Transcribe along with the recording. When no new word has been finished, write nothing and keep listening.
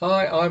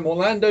Hi, I'm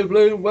Orlando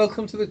Bloom.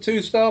 Welcome to the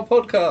Two Star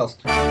Podcast.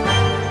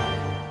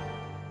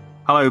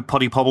 Hello,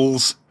 Poddy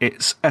Pobbles.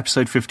 It's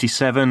episode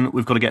 57.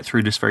 We've got to get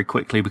through this very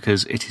quickly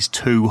because it is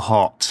too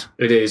hot.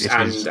 It is,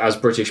 as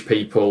British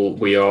people,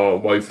 we are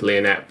woefully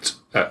inept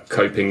at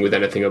coping with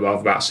anything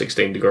above about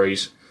 16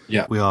 degrees.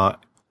 Yeah. We are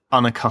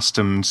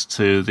unaccustomed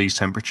to these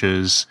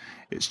temperatures.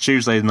 It's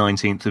Tuesday the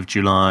 19th of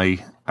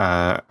July,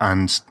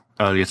 and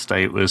earlier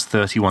today it was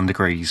 31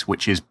 degrees,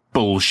 which is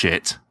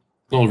bullshit.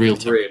 Not real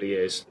It really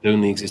is. It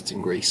only exists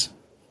in Greece.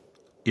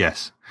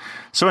 Yes.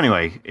 So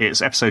anyway,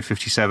 it's episode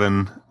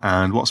 57,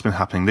 and what's been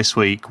happening this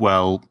week?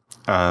 Well,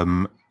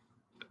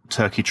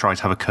 Turkey tried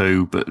to have a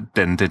coup, but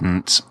then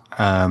didn't.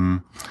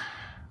 And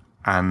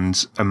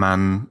a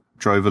man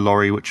drove a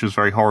lorry, which was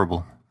very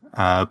horrible.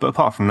 But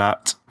apart from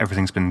that,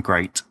 everything's been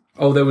great.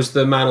 Oh, there was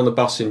the man on the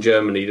bus in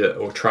Germany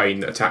or train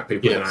that attacked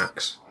people with an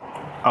axe.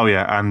 Oh,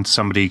 yeah, and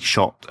somebody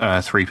shot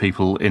 3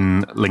 people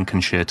in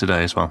Lincolnshire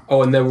today as well.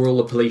 Oh, and there were all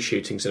the police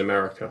shootings in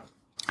America.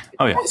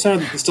 Oh, yeah. Quite sad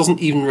that this doesn't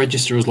even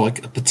register as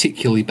like a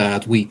particularly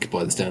bad week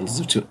by the standards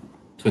of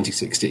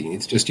 2016.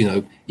 It's just,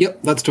 yep,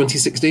 that's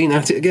 2016,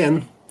 at it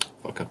again.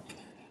 Fucker.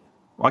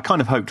 I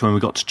kind of hoped when we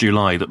got to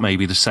July that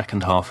maybe the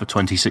second half of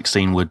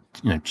 2016 would,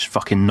 just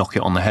fucking knock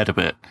it on the head a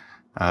bit.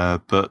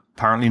 But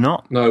apparently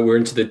not. No, we're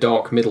into the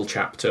dark middle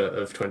chapter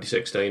of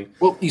 2016.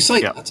 Well, you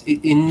say that.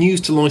 In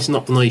news to lighten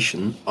up the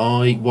nation,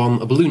 I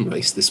won a balloon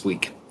race this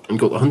week and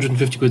got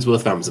 150 quid's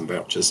worth of Amazon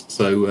vouchers.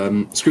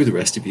 So screw the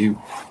rest of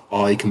you.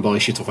 I can buy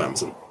shit off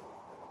Amazon.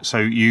 So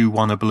you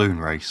won a balloon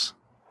race?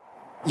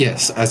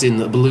 Yes, as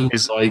in a balloon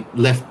I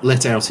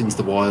let out into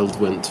the wild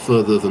went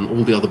further than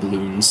all the other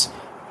balloons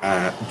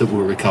that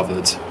were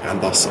recovered, and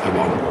thus I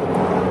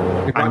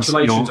won.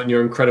 Congratulations on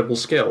your incredible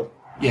skill.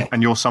 Yeah.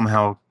 And you're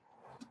somehow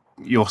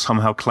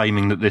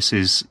claiming that this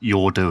is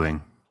your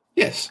doing.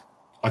 Yes.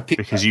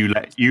 Because you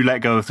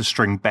let go of the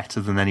string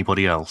better than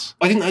anybody else.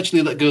 I didn't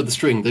actually let go of the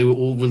string. They were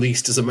all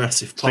released as a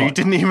massive pile. So you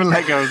didn't even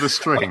let go of the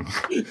string.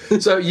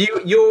 So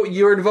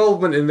your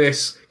involvement in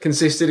this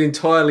consisted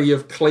entirely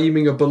of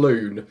claiming a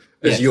balloon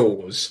as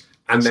yours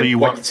and then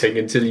waiting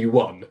until you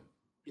won.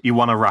 You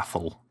won a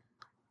raffle.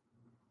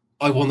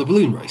 I won the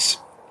balloon race.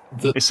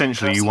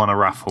 Essentially, you won a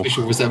raffle.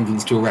 Visual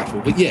resemblance to a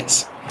raffle, but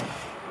yes.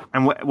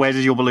 And where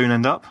did your balloon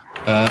end up?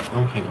 Hang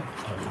on.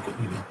 I've got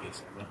the email here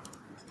somewhere.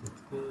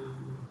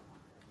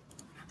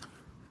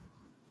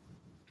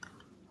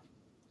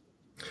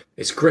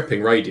 It's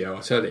gripping radio,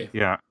 I tell you.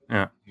 Yeah.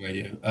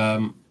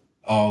 Radio.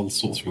 I'll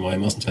sort through my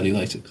emails and tell you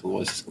later, because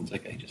otherwise it's going to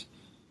take ages.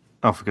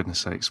 Oh, for goodness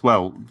sakes.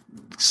 Well,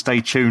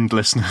 stay tuned,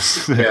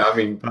 listeners. Yeah, I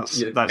mean, that's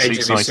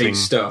exciting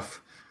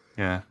stuff.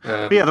 Yeah.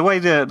 But yeah, the way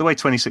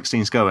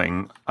 2016 is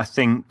going, I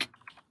think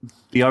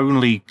the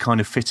only kind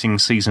of fitting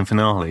season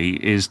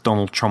finale is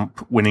Donald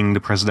Trump winning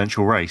the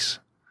presidential race.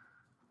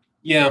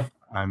 Yeah.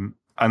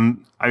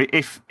 And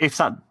if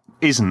that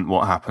isn't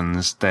what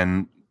happens,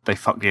 then they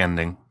fuck the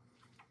ending.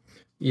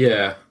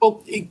 Yeah.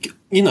 Well,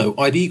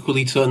 I'd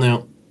equally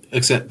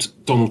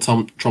accept Donald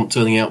Trump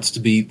turning out to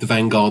be the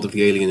vanguard of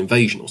the alien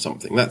invasion or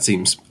something. That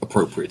seems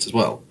appropriate as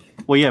well.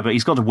 Well, yeah, but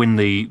he's got to win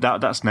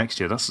that's next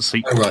year. That's the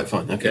sequel. Oh, right,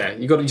 fine. Okay. Yeah,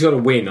 you got to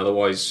win,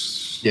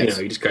 otherwise, he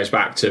just goes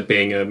back to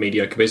being a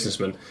mediocre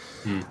businessman.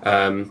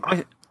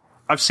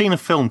 I've seen a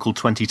film called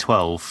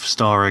 2012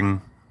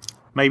 starring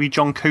maybe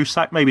John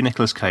Cusack, maybe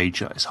Nicolas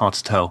Cage. It's hard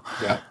to tell.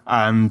 Yeah.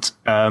 And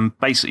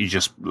basically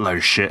just a load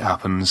of shit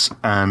happens,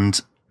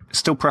 and it's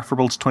still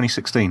preferable to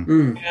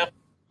 2016. Yeah.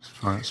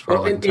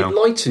 Well, in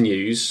lighter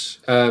news...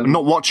 I'm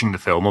not watching the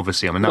film,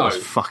 obviously. I mean, that was a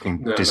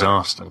fucking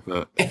disaster.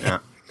 But, yeah.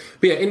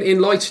 But yeah,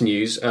 in lighter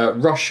news,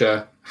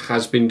 Russia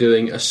has been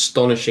doing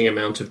astonishing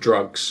amount of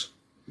drugs.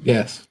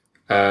 Yes.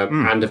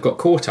 And have got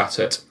caught at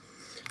it.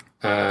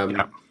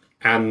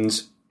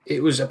 And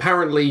it was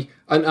apparently...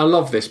 And I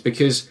love this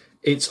because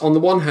it's, on the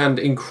one hand,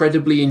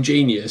 incredibly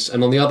ingenious,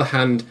 and on the other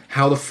hand,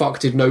 how the fuck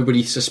did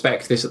nobody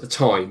suspect this at the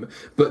time?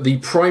 But the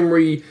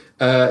primary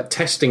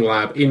testing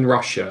lab in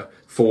Russia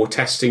for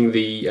testing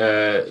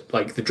the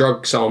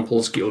drug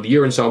samples or the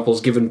urine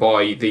samples given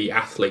by the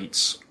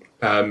athletes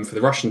for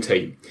the Russian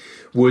team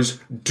was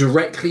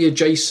directly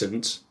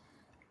adjacent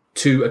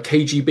to a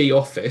KGB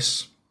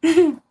office.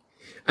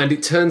 And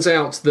it turns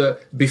out that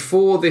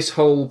before this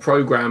whole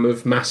program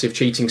of massive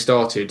cheating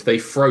started, they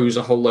froze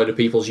a whole load of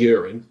people's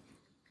urine.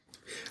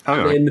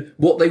 And then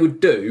what they would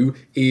do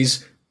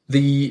is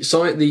the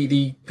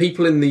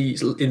people in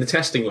the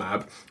testing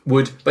lab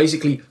would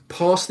basically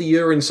pass the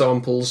urine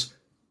samples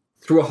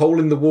through a hole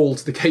in the wall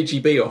to the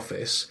KGB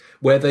office,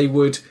 where they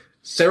would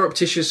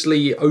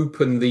surreptitiously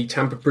open the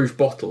tamper-proof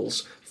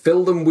bottles,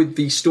 fill them with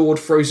the stored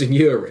frozen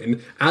urine,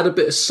 add a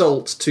bit of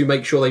salt to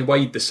make sure they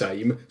weighed the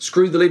same,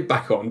 screw the lid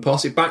back on,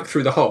 pass it back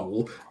through the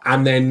hole,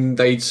 and then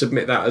they'd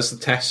submit that as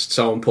the test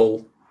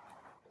sample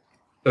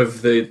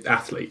of the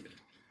athlete.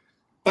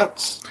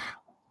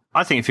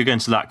 I think if you're going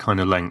to that kind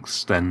of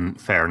lengths, then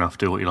fair enough,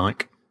 do what you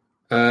like.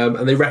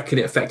 And they reckon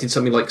it affected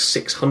something like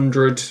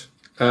 600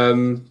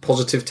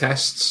 positive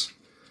tests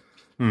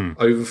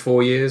over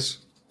 4 years.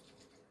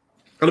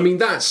 And I mean,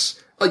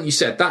 that's, like you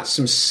said, that's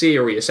some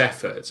serious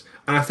effort.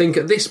 And I think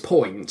at this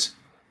point,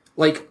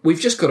 like, we've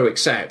just got to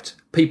accept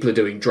people are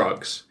doing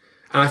drugs.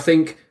 And I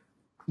think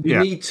we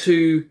need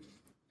to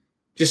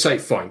just say,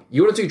 fine,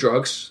 you want to do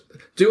drugs,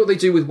 do what they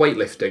do with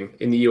weightlifting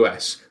in the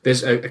US.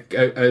 There's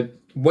a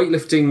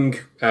weightlifting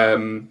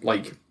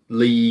like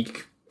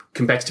league,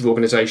 competitive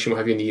organisation, what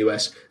have you, in the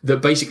US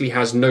that basically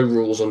has no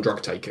rules on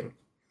drug taking.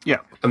 Yeah.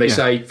 And they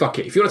say, fuck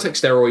it, if you want to take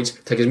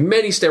steroids, take as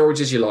many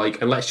steroids as you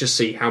like, and let's just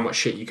see how much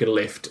shit you can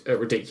lift at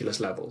ridiculous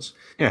levels.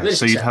 Yeah,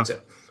 so you'd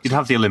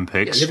have the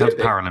Olympics, you'd have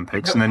the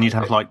Paralympics, and then you'd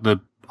have like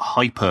the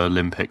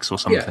Hyper-Olympics or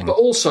something. Yeah, but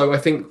also I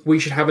think we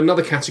should have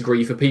another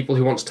category for people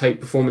who want to take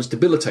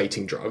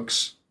performance-debilitating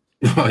drugs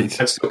Right.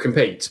 and still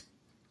compete.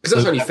 Because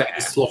that's only fair.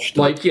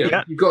 Like, you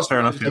know, you've got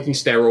people taking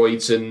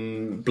steroids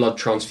and blood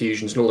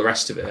transfusions and all the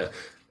rest of it.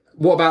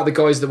 What about the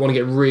guys that want to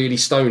get really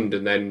stoned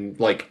and then,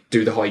 like,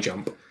 do the high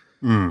jump?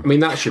 I mean,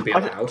 that should be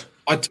allowed.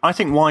 I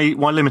think why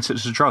limit it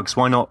to drugs?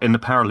 Why not in the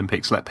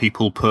Paralympics let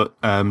people put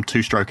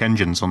two-stroke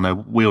engines on their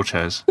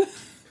wheelchairs?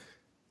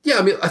 Yeah,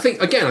 I mean, I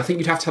think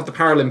you'd have to have the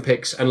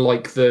Paralympics and,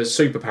 like, the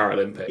Super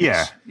Paralympics.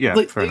 Yeah,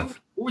 Like, fair they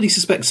enough. already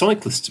suspect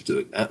cyclists of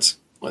doing that.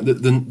 Like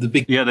the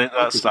big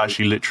That's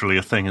actually literally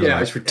a thing, isn't it?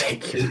 Yeah, it's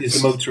ridiculous.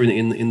 is the motor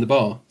in the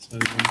bar. So,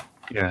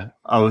 Yeah.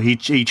 Oh, he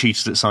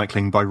cheated at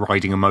cycling by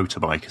riding a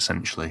motorbike,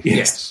 essentially.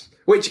 Yes.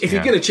 Which, if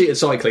you're going to cheat at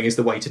cycling, is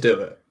the way to do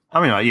it.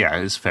 I mean,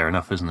 it's fair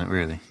enough, isn't it,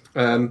 really?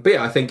 But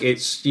yeah, I think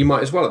you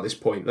might as well at this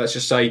point. Let's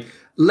just say,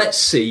 let's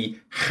see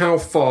how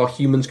far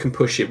humans can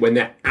push it when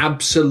they're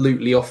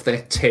absolutely off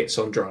their tits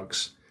on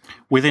drugs.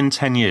 Within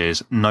 10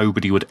 years,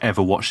 nobody would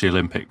ever watch the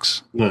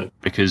Olympics. No.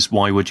 Because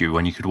why would you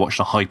when you could watch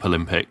the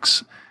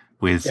Hyperlympics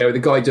with with the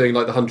guy doing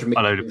like the 100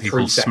 a load of meters in people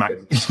 3 smack?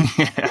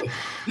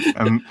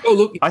 seconds. oh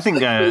look, I think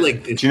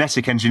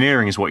genetic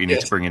engineering is what you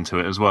need to bring into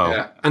it as well.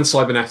 Yeah, and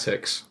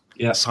cybernetics.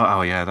 Yeah. So,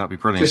 that'd be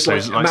brilliant. Just So like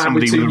it's a man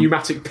somebody with two with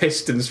pneumatic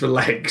pistons for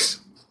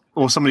legs.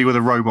 or somebody with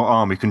a robot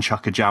arm who can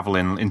chuck a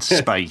javelin into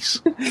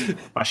space.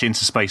 Actually,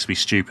 into space would be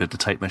stupid. The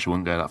tape measure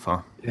wouldn't go that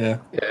far. Yeah.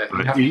 Yeah,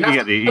 But you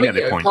get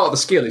the point. Part of the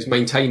skill is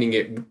maintaining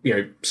it,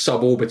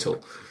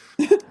 suborbital.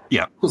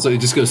 Yeah. So it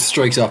just goes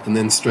straight up and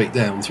then straight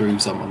down through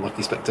some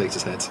unlucky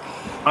spectator's head.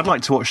 I'd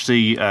like to watch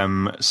the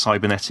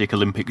cybernetic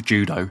Olympic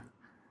judo.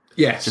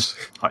 Yes. Just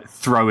like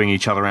throwing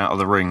each other out of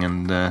the ring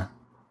and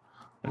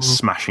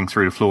smashing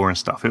through the floor and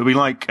stuff. It would be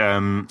like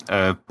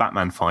a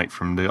Batman fight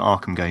from the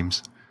Arkham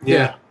games.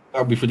 Yeah. That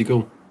would be pretty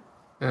cool.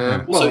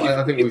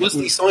 I think it was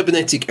the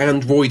cybernetic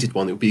and roided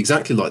one. It would be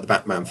exactly like the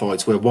Batman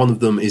fights, where one of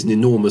them is an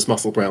enormous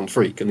muscle-bound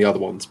freak and the other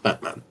one's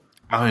Batman.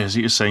 Oh, as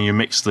you're saying, you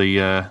mix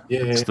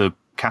the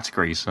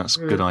categories. That's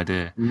a good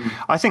idea.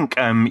 I think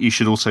you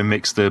should also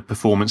mix the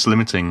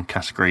performance-limiting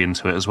category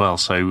into it as well.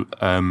 So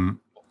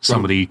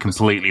somebody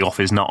completely off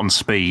his nut on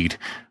speed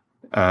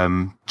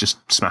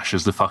just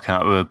smashes the fuck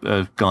out of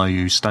a guy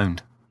who's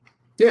stoned.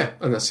 Yeah,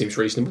 and that seems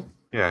reasonable.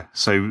 Yeah,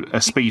 so a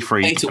speed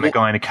freak and a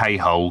guy in a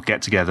K-hole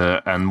get together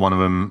and one of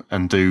them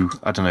and do,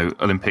 I don't know,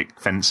 Olympic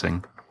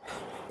fencing.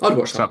 I'd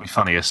watch that. That'd be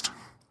funniest.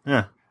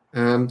 Yeah.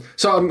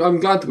 So I'm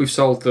glad that we've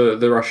solved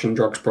the Russian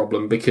drugs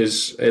problem,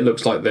 because it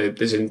looks like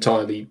there's an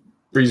entirely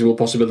reasonable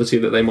possibility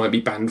that they might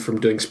be banned from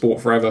doing sport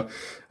forever.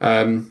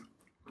 They're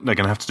going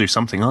to have to do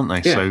something, aren't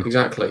they? Yeah, so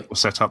exactly. We'll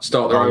set up.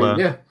 Start their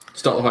own.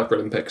 Start the Hyper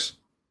Olympics.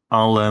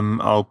 I'll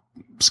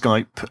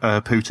Skype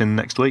Putin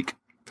next week.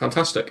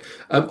 Fantastic.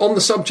 On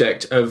the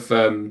subject of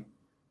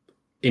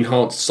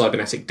enhanced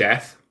cybernetic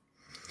death,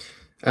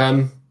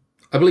 I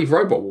believe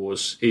Robot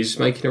Wars is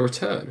making a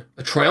return,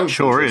 a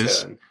triumphant return.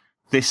 Is.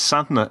 This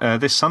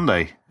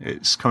Sunday,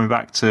 it's coming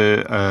back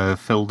to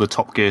fill the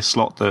Top Gear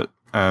slot that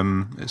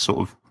it sort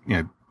of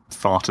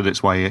farted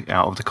its way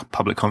out of the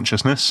public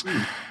consciousness,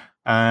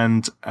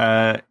 and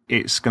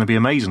it's going to be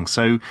amazing.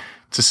 So,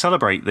 to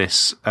celebrate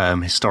this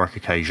historic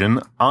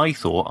occasion, I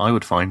thought I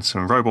would find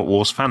some Robot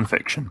Wars fan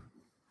fiction.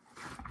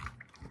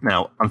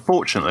 Now,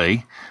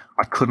 unfortunately,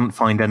 I couldn't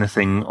find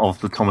anything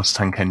of the Thomas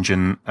Tank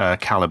Engine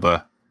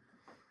caliber,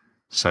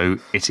 so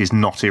it is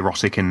not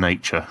erotic in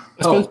nature.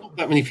 I suppose not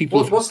that many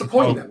people. What's the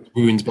point then?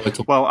 Ruined by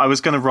Top. Well, I was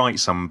going to write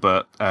some,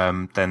 but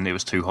then it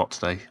was too hot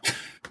today.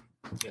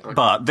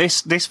 But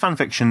this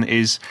fanfiction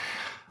is,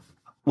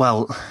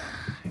 well,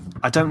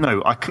 I don't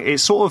know.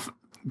 It's sort of,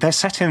 they're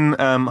set in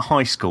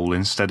high school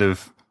instead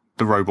of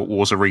the Robot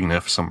Wars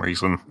arena for some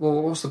reason.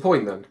 Well, what's the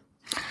point then?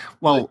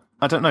 Well,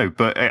 I don't know,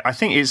 but I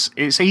think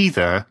it's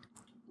either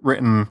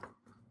written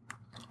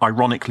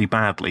ironically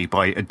badly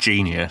by a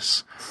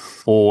genius,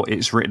 or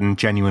it's written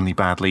genuinely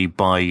badly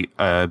by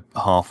a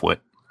half-wit.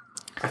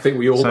 I think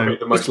we all know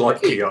the most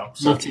likely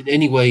answer. Not in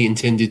any way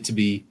intended to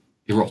be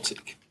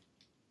erotic.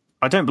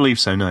 I don't believe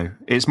so, no.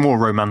 It's more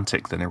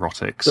romantic than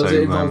erotic. Does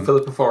it involve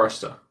Philippa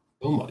Forrester?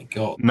 Oh my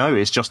god. No,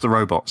 it's just the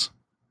robots.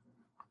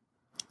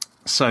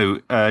 So,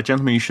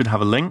 gentlemen, you should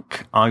have a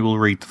link. I will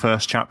read the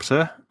first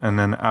chapter, and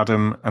then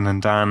Adam, and then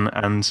Dan,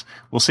 and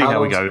we'll see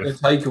how we go.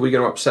 Are we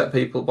going to upset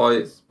people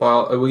by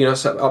are we going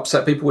to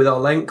upset people with our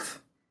length?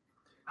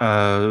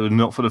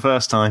 Not for the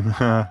first time,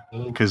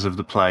 because of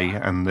the play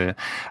and the.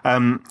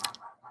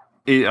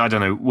 I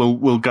don't know.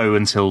 We'll go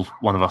until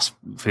one of us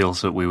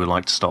feels that we would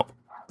like to stop.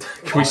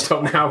 Can we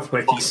stop now,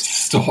 please?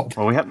 Stop.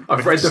 Well,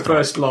 I've read the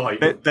first line.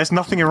 There's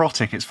nothing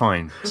erotic. It's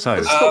fine. So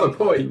That's not the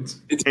point.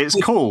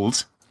 it's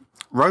called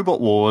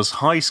Robot Wars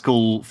High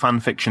School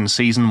Fanfiction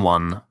Season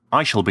 1.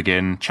 I shall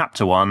begin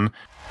Chapter 1.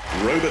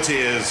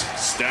 Roboteers,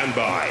 stand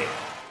by.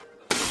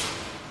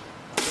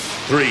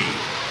 3, 2, 1,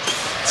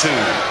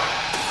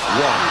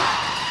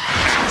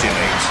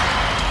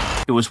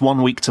 activate. It was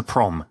 1 week to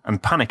prom,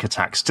 and Panic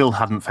Attack still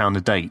hadn't found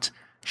a date.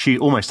 She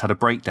almost had a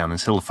breakdown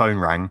until the phone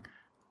rang.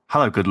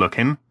 Hello, good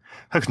looking.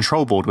 Her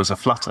control board was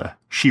aflutter.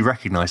 She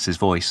recognised his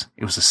voice.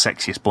 It was the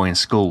sexiest boy in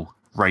school,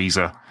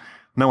 Razor.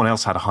 No one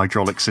else had a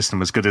hydraulic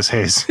system as good as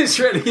his. This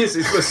really is.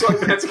 It's the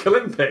Cybernetic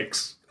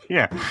Olympics.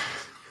 Yeah.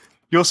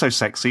 You're so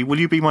sexy. Will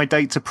you be my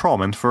date to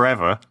prom and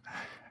forever?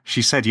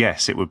 She said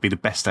yes, it would be the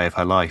best day of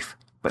her life.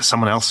 But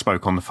someone else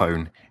spoke on the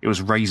phone. It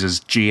was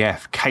Razor's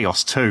GF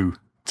Chaos 2.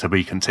 To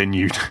be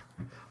continued.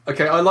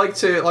 Okay, I'd like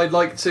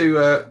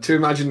to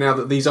imagine now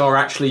that these are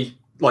actually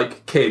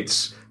like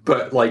kids,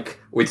 but like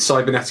with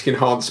cybernetic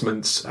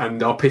enhancements,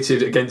 and are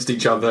pitted against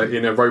each other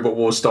in a Robot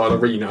Wars style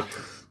arena.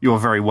 You're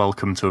very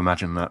welcome to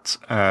imagine that.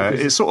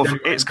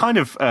 It's kind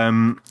of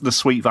the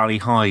Sweet Valley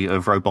High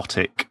of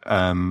robotic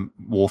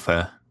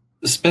warfare.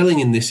 The spelling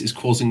in this is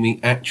causing me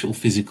actual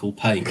physical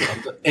pain.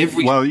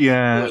 Well,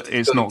 yeah,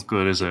 it's not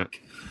good, is it?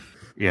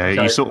 Yeah,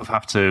 Okay. You sort of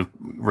have to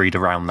read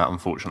around that,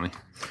 unfortunately.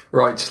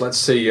 Right, let's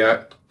see.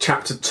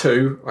 Chapter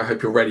 2. I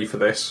hope you're ready for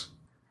this.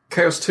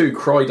 Chaos 2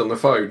 cried on the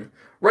phone.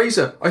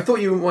 Razor, I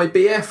thought you were my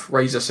BF,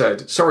 Razor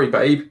said. Sorry,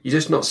 babe, you're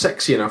just not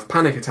sexy enough.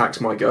 Panic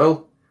Attacks, my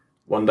girl.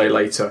 1 day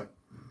later.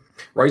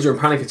 Razor and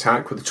Panic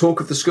Attack were the talk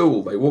of the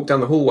school. They walked down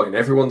the hallway and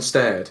everyone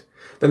stared.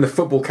 Then the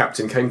football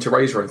captain came to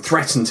Razor and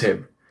threatened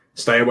him.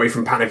 Stay away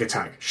from Panic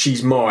Attack.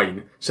 She's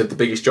mine, said the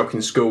biggest jock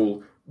in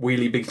school,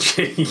 Wheelie Big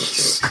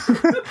Cheese.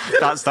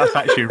 That's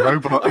actually a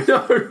robot. I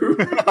know.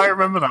 I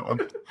remember that one.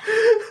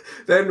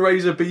 Then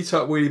Razor beat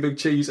up Wheelie Big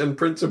Cheese and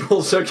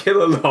Principal Sir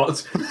Kill-A-Lot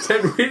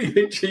sent Wheelie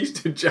Big Cheese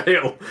to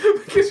jail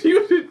because he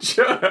was a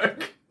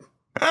jerk.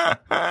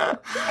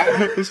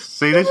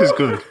 See, this is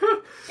good.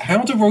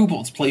 How do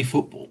robots play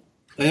football?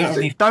 They don't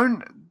really...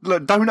 Don't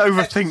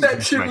overthink this,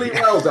 Exceptionally mate.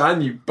 well,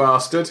 Dan, you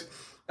bastard.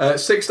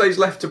 6 days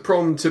left to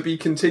prom to be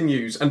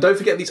continues. And don't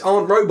forget, these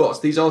aren't robots.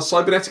 These are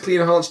cybernetically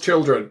enhanced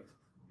children.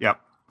 Yep.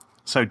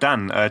 So,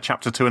 Dan,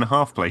 chapter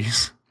 2.5,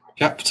 please.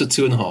 Chapter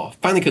 2.5.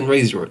 Panic and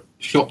Razor are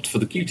shopped for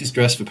the cutest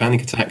dress for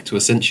Panic Attack to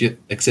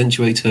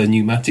accentuate her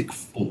pneumatic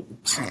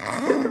falls.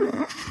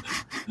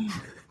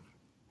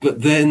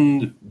 But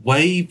then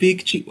Wheelie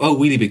Big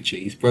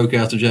Cheese broke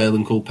out of jail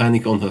and called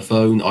Panic on her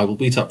phone. I will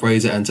beat up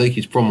Razor and take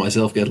you to prom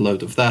myself, get a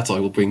load of that. I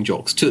will bring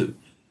jocks too.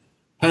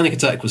 Panic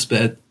Attack was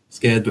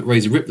scared, but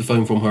Razor ripped the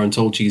phone from her and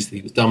told Cheese that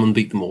he was dumb and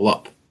beat them all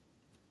up.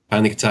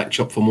 Panic Attack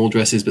shopped for more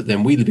dresses, but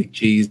then Wheelie Big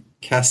Cheese,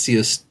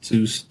 Cassius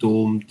 2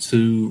 Storm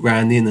 2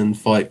 ran in and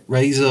fight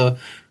Razor.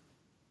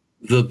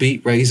 The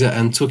beat Razor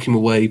and took him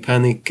away.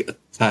 Panic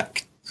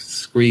Attack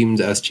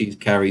screamed as Cheese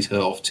carried her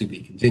off to be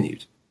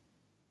continued.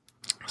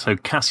 So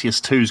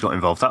Cassius 2's got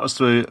involved. That was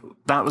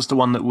the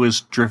one that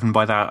was driven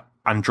by that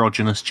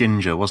androgynous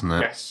ginger, wasn't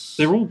it? Yes.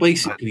 They're all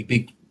basically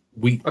big,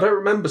 weak... I don't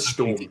remember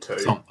Storm 2.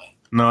 aren't they?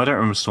 No, I don't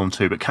remember Storm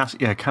 2, but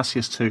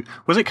Cassius 2.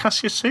 Was it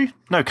Cassius 2?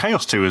 No,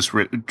 Chaos 2 was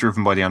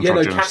driven by the Yeah,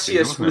 androgynous no,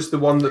 Cassius ginger, was the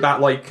one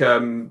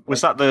that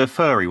Was that the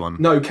furry one?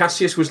 No,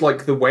 Cassius was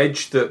like the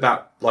wedge that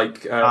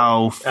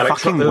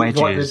fucking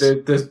wedges.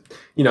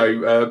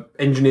 The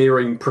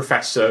engineering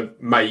professor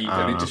made,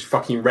 and it just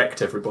fucking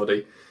wrecked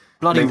everybody.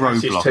 Bloody I think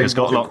Cassius Roadblock 2 has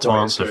got a lot wasn't to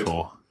quite answer as good.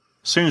 for.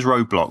 As soon as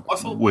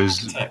Roadblock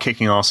was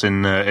kicking ass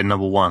in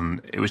number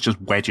 1, it was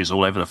just wedges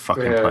all over the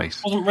fucking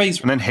place. Wasn't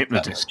Razor... And then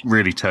Hypnodisc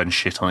really turned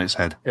shit on its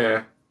head.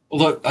 Yeah.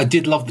 Although I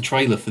did love the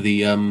trailer for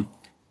the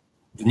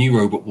new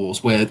Robot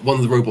Wars, where one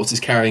of the robots is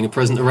carrying a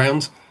present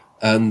around,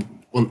 and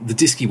the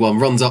disky one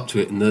runs up to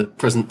it, and the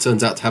present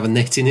turns out to have a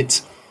net in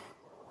it.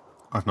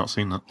 I've not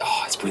seen that.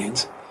 Oh, it's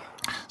brilliant.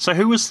 So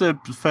who was the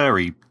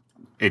furry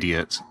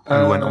idiot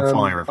who went on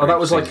fire? That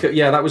was like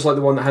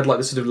the one that had like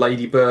the sort of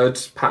ladybird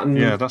pattern.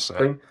 Yeah, that's it.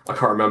 thing. I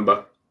can't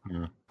remember.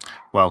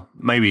 Well,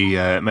 maybe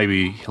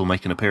he'll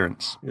make an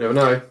appearance. You never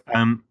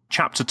know.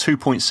 Chapter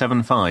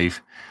 2.75.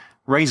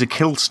 Razor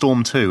killed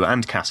Storm 2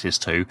 and Cassius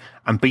 2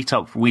 and beat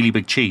up Wheelie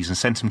Big Cheese and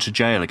sent him to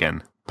jail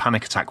again.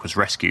 Panic Attack was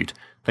rescued.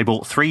 They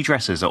bought 3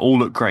 dresses that all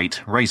looked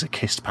great. Razor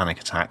kissed Panic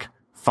Attack.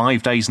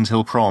 5 days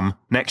until prom.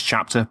 Next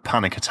chapter,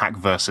 Panic Attack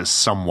versus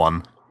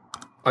someone.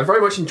 I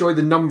very much enjoyed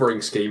the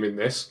numbering scheme in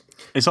this.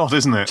 It's odd,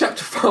 isn't it?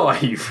 Chapter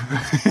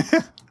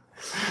 5.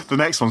 The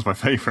next one's my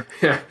favourite.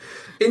 Yeah.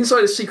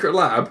 Inside a secret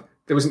lab,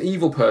 there was an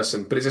evil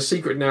person, but it's a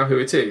secret now who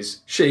it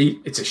is.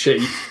 It's a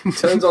she,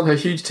 turns on her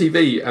huge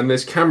TV and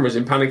there's cameras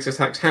in Panic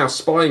Attack's house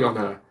spying on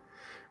her.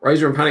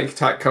 Razor and Panic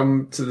Attack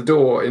come to the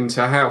door into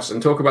her house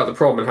and talk about the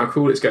prom and how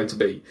cool it's going to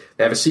be.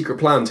 They have a secret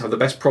plan to have the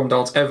best prom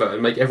dance ever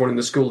and make everyone in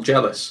the school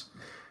jealous.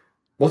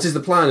 What is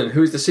the plan and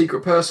who is the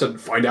secret person?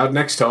 Find out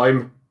next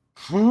time.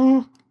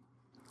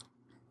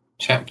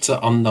 Chapter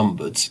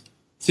Unnumbered.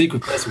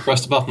 Secret person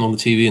pressed a button on the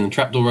TV and the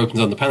trapdoor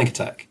opens under Panic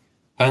Attack.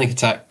 Panic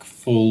Attack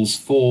falls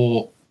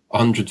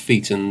 400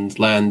 feet and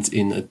lands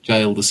in a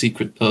jail. The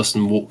secret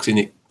person walks in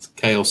it.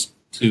 Chaos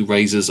 2,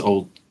 Razor's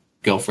old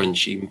girlfriend,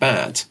 she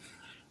mad.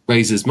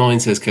 Razor's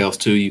mind says, Chaos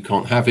 2, you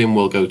can't have him.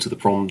 We'll go to the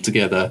prom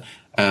together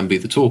and be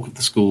the talk of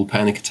the school.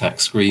 Panic Attack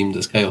screamed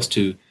as Chaos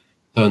 2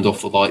 turned off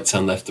the lights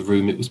and left the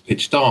room. It was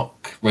pitch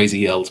dark. Razor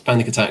yelled,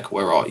 Panic Attack,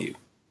 where are you?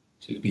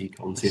 To be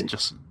continued.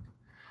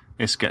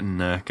 It's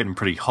getting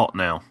pretty hot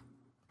now.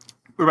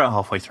 We're about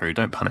halfway through,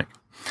 don't panic.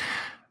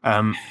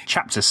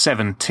 Chapter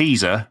 7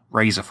 teaser,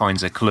 Razor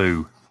finds a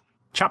clue.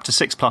 Chapter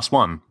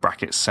 6+1,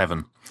 brackets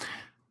 7.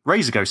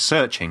 Razor goes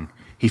searching.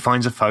 He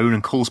finds a phone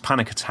and calls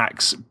Panic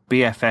Attack's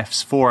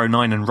BFFs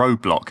 409 and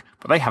Roadblock,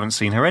 but they haven't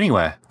seen her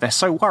anywhere. They're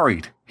so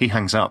worried. He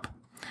hangs up.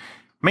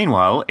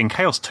 Meanwhile, in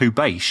Chaos 2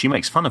 base, she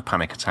makes fun of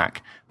Panic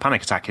Attack.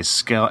 Panic Attack is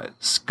scared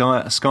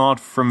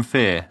from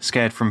fear.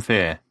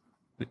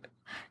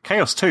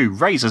 Chaos 2,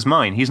 Razor's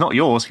mine. He's not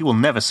yours. He will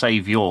never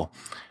save your...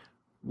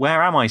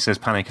 Where am I, says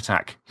Panic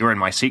Attack. You're in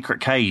my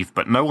secret cave,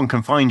 but no one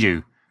can find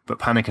you. But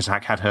Panic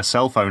Attack had her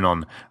cell phone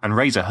on, and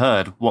Razor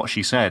heard what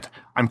she said.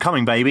 I'm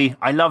coming, baby.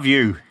 I love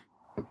you.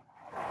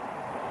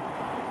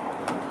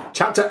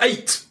 Chapter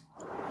 8.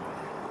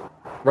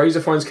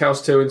 Razor finds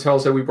Chaos 2 and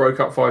tells her we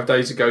broke up 5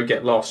 days ago,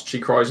 get lost. She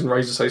cries and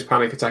Razor says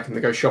Panic Attack and they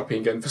go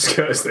shopping again for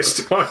skirts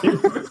this time.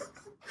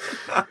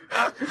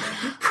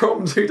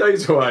 Prom 2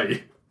 days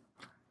away.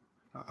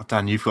 Oh,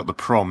 Dan, you've got the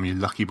prom, you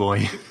lucky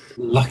boy.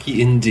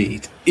 Lucky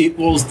indeed. It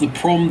was the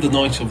prom, the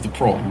night of the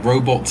prom.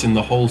 Robots in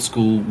the whole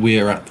school,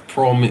 we're at the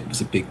prom. It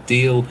was a big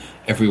deal.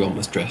 Everyone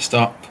was dressed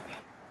up.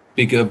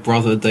 Bigger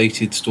Brother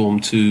dated Storm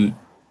 2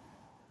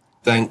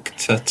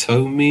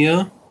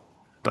 Danktatomia.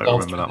 Don't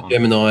remember that one.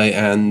 Gemini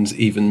and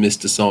even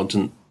Mr.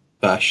 Sergeant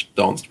Bash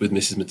danced with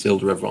Mrs.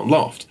 Matilda. Everyone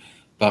laughed.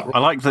 But I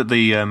like that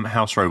the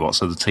house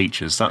robots are the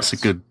teachers. That's a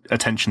good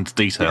attention to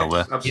detail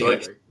there.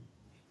 Absolutely.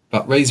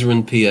 But Razor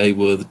and PA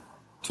were the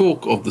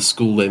talk of the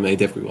school. They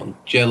made everyone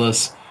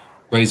jealous.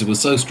 Razor was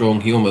so strong,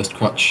 he almost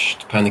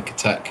crushed Panic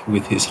Attack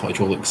with his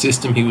hydraulic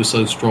system. He was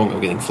so strong, I'm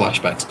getting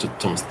flashbacks to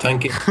Thomas the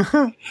Tank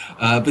Engine.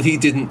 But he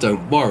didn't,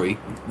 don't worry.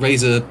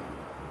 Razor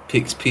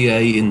picked PA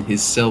in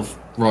his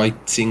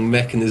self-righting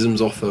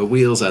mechanisms off her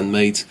wheels and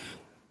made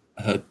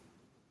her...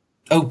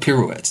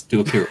 pirouette.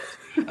 Do a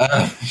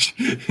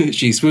pirouette.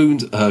 She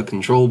swooned. Her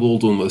control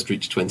board almost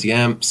reached 20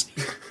 amps.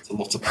 It's a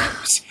lot of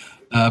amps.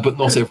 But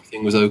not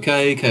everything was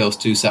okay. Chaos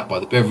 2 sat by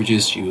the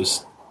beverages. She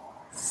was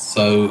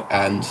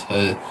and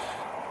her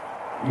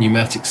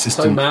pneumatic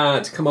system... So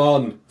mad, come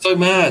on. So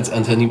mad,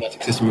 and her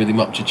pneumatic system really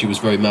much. She was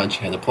very mad.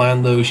 She had a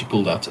plan, though. She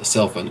pulled out her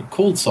cell phone and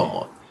called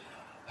someone.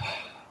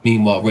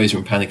 Meanwhile, Razor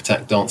and Panic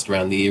Attack danced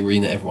around the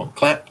arena. Everyone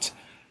clapped.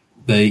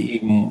 They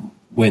even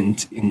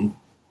went in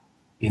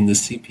the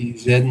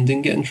CPZ and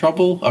didn't get in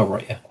trouble. Oh,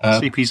 right, yeah.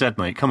 CPZ,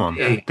 mate, come on.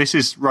 Yeah. This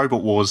is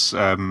Robot Wars.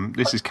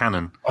 This is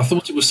canon. I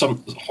thought it was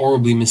something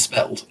horribly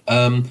misspelled.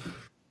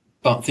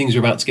 But things are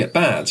about to get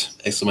bad!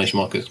 Exclamation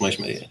mark,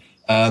 exclamation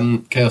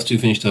mark. Chaos 2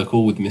 finished her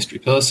call with the mystery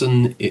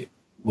person. It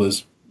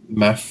was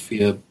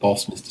Mafia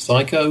boss Mr.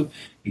 Psycho.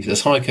 He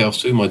says, Hi,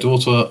 Chaos 2, my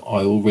daughter.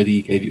 I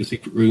already gave you a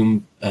secret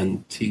room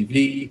and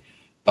TV,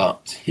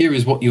 but here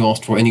is what you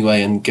asked for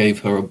anyway, and gave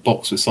her a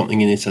box with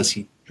something in it as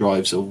he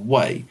drives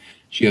away.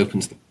 She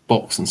opens the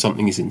box and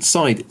something is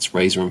inside. It's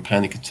Razor and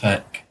Panic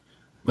Attack.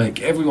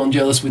 Make everyone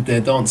jealous with their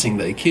dancing.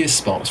 They kiss.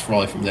 Sparks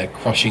fly from their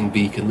crushing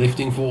beak and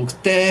lifting forks.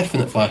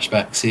 Definite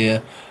flashbacks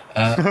here.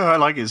 I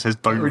like it says,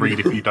 don't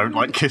read if you don't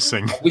like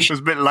kissing. It's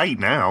a bit late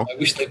now. I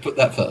wish they put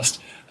that first.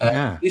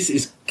 This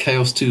is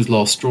Chaos 2's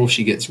last straw.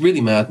 She gets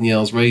really mad and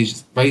yells,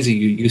 Razor,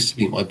 you used to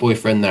be my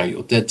boyfriend. Now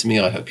you're dead to me.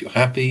 I hope you're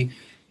happy.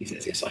 He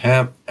says, yes, I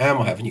am.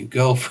 I have a new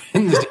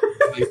girlfriend.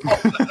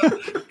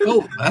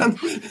 Oh, man.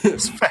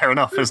 It's fair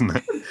enough, isn't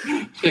it?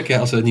 Check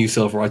out her new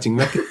self-writing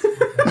mechanism.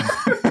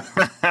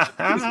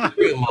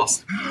 Real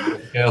loss.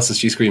 Chaos as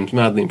she screams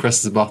madly and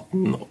presses a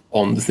button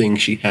on the thing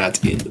she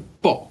had in the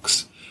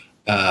box.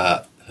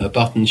 Her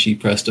button she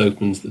pressed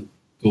opens the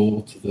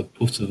door to the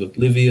pit of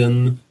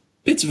oblivion.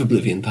 Bits of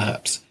oblivion,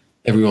 perhaps.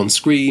 Everyone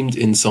screamed.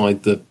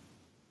 Inside the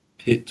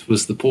pit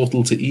was the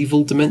portal to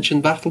evil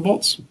dimension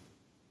BattleBots.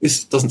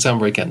 This doesn't sound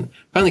very canon.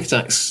 Panic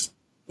Attack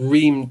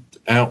screamed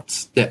out,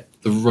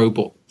 stepped the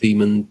robot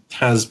demon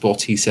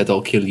Tazbot. He said,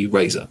 I'll kill you,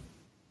 Razor.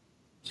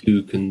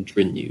 To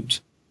continued.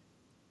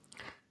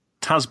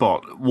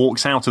 Tazbot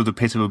walks out of the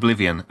pit of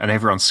oblivion and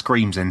everyone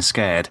screams in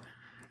scared.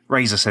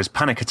 Razor says,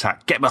 Panic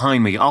Attack, get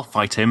behind me, I'll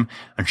fight him.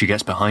 And she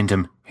gets behind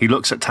him. He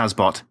looks at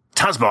Tazbot.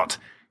 Tazbot,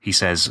 he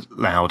says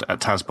loud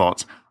at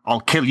Tazbot, I'll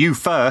kill you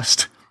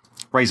first.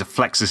 Razor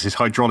flexes his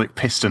hydraulic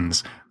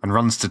pistons and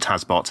runs to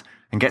Tazbot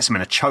and gets him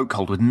in a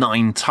chokehold with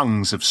 9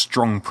 tongues of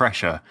strong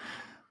pressure.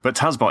 But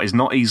Tazbot is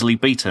not easily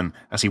beaten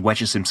as he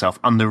wedges himself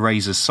under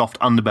Razor's soft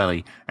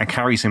underbelly and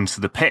carries him to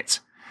the pit.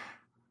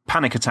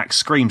 Panic Attack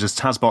screams as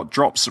Tazbot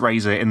drops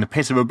Razor in the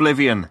pit of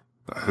oblivion.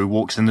 But who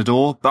walks in the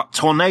door? But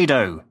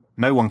Tornado!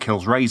 No one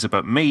kills Razor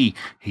but me,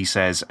 he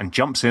says, and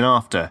jumps in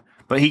after.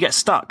 But he gets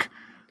stuck.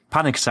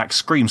 Panic Attack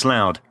screams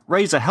loud.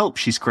 Razor, help,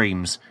 she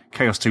screams.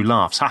 Chaos 2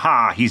 laughs. Ha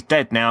ha, he's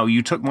dead now.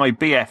 You took my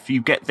BF,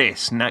 you get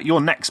this. Now you're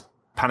next,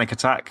 Panic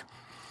Attack.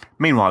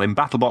 Meanwhile, in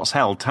BattleBot's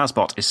hell,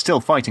 Tazbot is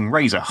still fighting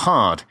Razor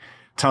hard.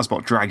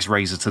 Tazbot drags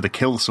Razor to the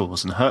kill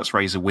saws and hurts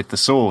Razor with the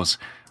saws.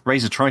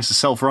 Razor tries to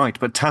self-right,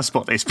 but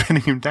Tazbot is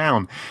pinning him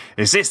down.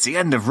 Is this the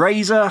end of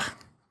Razor?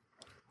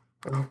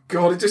 Oh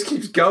God, it just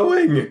keeps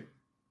going.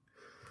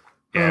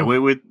 Yeah,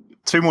 we're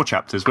 2 more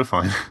chapters, we're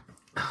fine.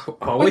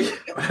 Are we?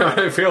 I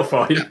don't feel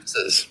fine.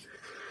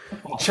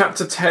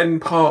 Chapter 10,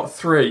 Part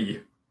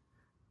 3.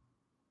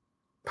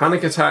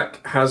 Panic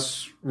Attack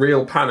has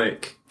real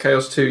panic.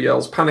 Chaos 2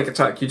 yells, Panic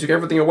Attack, you took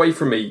everything away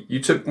from me.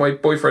 You took my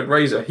boyfriend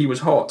Razor, he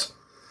was hot.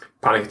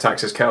 Panic Attack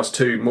says Chaos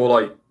 2, more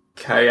like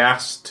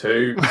Chaos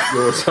 2.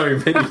 You're so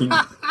mean.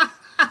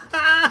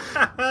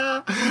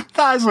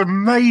 That is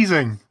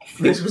amazing.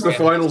 This was the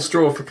final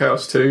straw for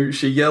Chaos 2.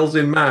 She yells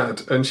in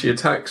mad and she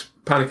attacks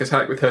Panic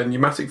Attack with her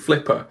pneumatic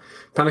flipper.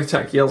 Panic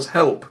Attack yells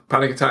help.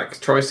 Panic Attack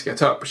tries to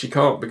get up, but she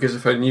can't because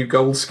of her new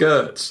gold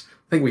skirts.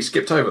 I think we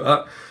skipped over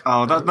that.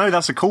 Oh, no,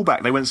 that's a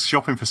callback. They went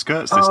shopping for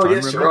skirts this time. Oh,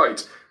 yes, you're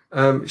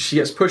right. She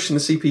gets pushed in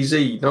the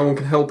CPZ. No one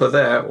can help her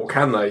there, or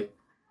can they?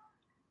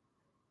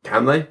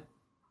 Can they?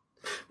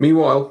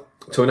 Meanwhile,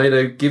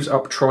 Tornado gives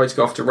up trying to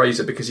go after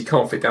Razor because he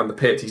can't fit down the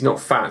pit. He's not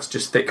fat,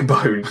 just thick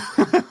bone.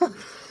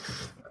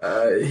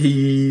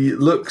 He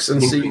looks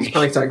and sees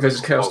Panic Attack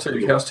versus Chaos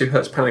 2. Chaos 2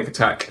 hurts Panic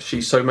Attack.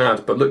 She's so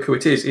mad, but look who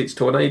it is. It's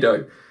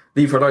Tornado.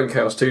 Leave her alone,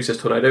 Chaos 2, says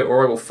Tornado,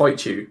 or I will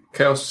fight you.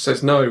 Chaos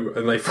says no,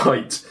 and they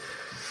fight.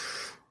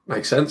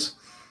 Makes sense.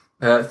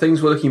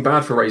 Things were looking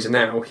bad for Razor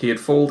now. He had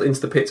fallen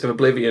into the pit of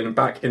oblivion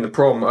back in the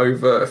prom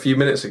over a few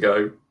minutes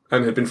ago,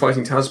 and had been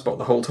fighting Tazbot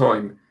the whole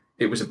time.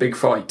 It was a big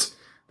fight.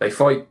 They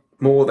fight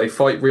more, they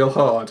fight real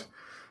hard.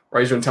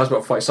 Razor and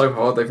Tazbot fight so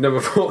hard, they've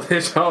never fought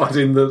this hard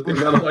in their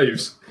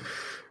lives.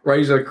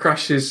 Razor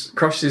crushes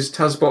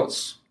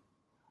Tazbot's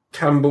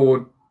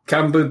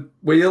cambered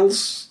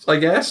wheels, I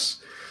guess.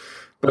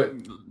 But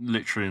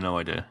literally no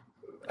idea.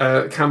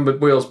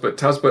 Cambered wheels, but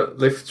Tazbot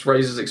lifts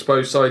Razor's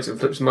exposed sides and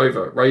flips him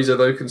over. Razor,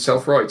 though, can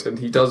self-right, and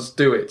he does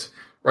do it.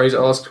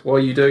 Razor asks, why are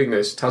you doing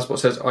this? Tazbot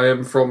says, I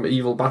am from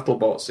evil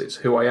BattleBots. It's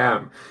who I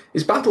am.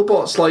 Is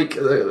BattleBots like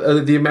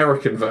the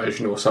American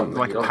version or something?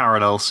 Like a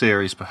parallel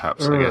series,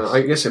 perhaps, I guess.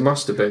 I guess it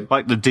must have been.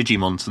 Like the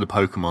Digimon to the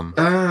Pokemon.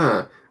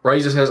 Ah.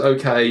 Razor says,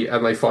 okay,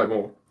 and they fight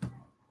more.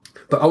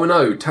 But oh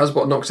no,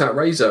 Tazbot knocks out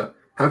Razor.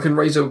 How can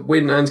Razor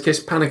win and kiss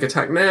Panic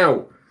Attack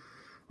now?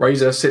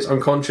 Razor sits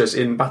unconscious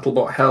in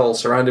BattleBot hell,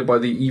 surrounded by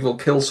the evil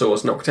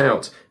Killsaws, knocked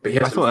out. But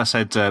I thought I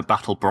said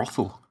Battle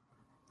Brothel.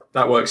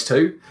 That works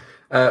too.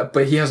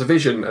 But he has a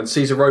vision and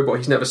sees a robot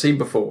he's never seen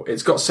before.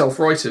 It's got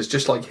self-righters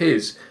just like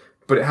his,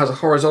 but it has a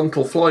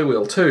horizontal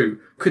flywheel too.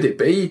 Could it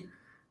be?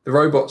 The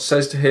robot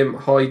says to him,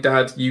 hi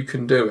Dad, you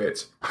can do it.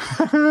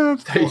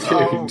 Stay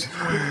tuned.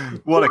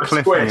 What a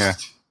cliffhanger.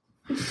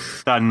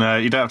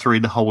 Dan, you don't have to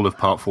read the whole of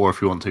part 4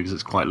 if you want to, because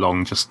it's quite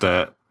long. Just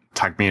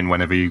tag me in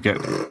whenever you get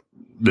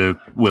the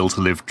will to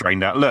live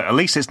drained out. Look, at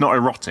least it's not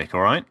erotic, all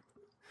right?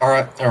 All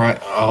right.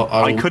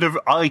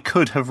 I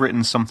could have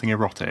written something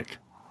erotic.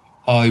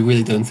 I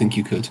really don't think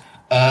you could.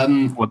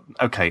 Well,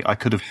 okay, I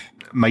could have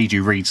made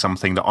you read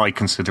something that I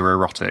consider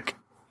erotic.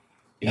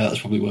 Yeah, that's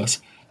probably worse.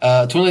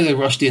 Tornado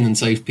rushed in and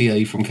saved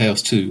PA from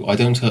Chaos 2. I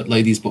don't hurt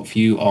ladies, but for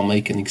you, I'll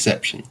make an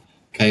exception.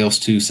 Chaos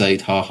 2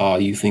 said, haha,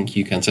 you think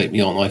you can take me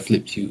on? I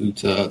flipped you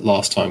Uta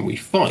last time we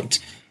fight.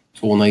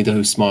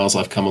 Tornado smiles,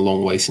 I've come a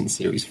long way since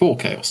Series 4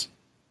 Chaos.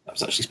 That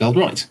was actually spelled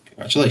right.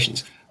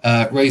 Congratulations.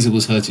 Razor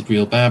was hurted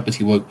real bad, but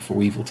he woke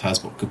before evil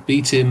Tazbot could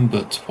beat him.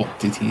 But what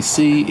did he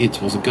see?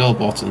 It was a girl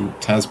bot, and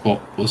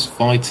Tazbot was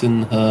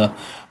fighting her.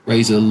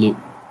 Razor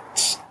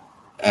looked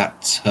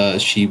at her.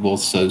 She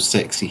was so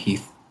sexy.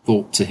 He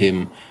thought to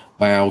him,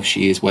 wow,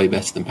 she is way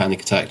better than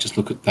Panic Attack. Just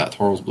look at that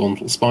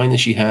horizontal spine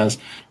she has.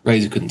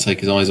 Razor couldn't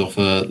take his eyes off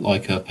her,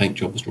 like her paint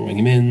job was drawing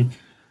him in.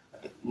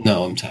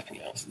 No, I'm tapping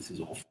out. This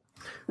is awful.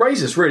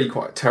 Razor's really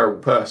quite a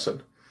terrible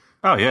person.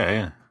 Oh,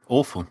 yeah.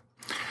 Awful.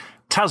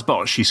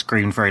 Tazbot, she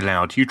screamed very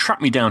loud. You trap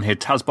me down here,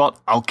 Tazbot.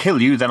 I'll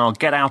kill you, then I'll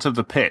get out of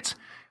the pit.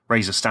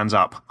 Razor stands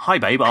up. Hi,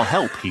 babe, I'll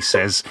help, he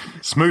says.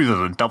 Smoother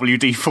than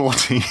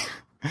WD-40.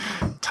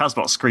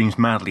 Tazbot screams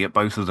madly at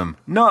both of them.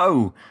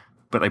 No!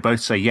 But they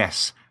both say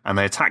yes, and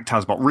they attack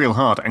Tazbot real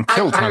hard and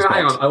kill Tazbot.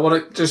 Hang on, I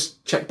want to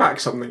just check back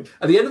something.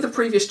 At the end of the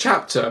previous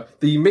chapter,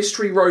 the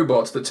mystery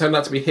robot that turned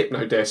out to be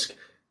Hypnodisc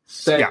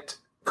said,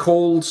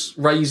 calls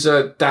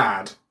Razor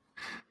Dad.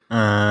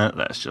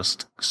 Let's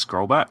just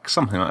scroll back.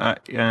 Something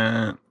like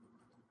that.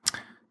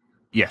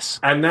 Yes.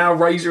 And now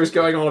Razor is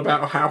going on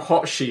about how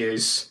hot she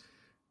is.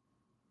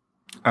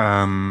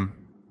 Yeah.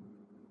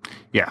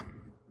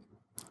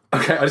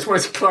 Okay, I just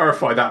wanted to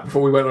clarify that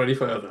before we went any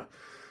further.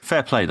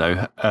 Fair play,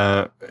 though.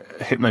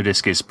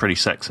 Hypnodisc is pretty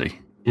sexy.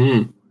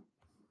 Mm.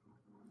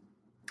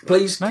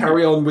 Please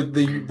carry on with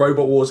the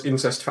Robot Wars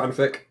incest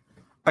fanfic.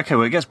 Okay,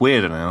 well, it gets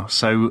weirder now.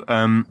 So,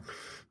 I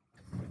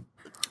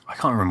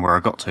can't remember where I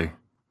got to.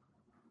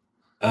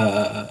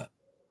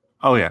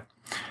 Oh, yeah.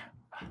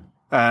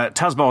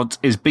 Tazbot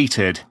is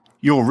beated.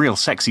 You're real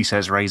sexy,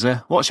 says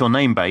Razor. What's your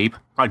name, babe?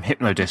 I'm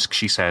Hypnodisc,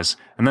 she says.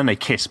 And then they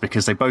kiss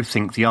because they both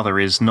think the other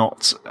is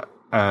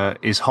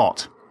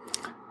hot.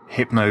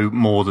 Hypno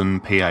more than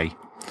PA.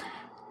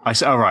 I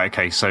said, right,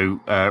 okay, so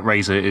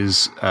Razor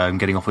is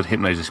getting off with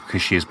Hypnodisc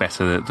because she is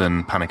better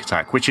than Panic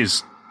Attack, which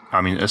is,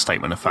 a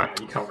statement of fact.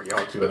 Yeah, you can't really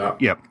argue with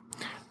that. Yep.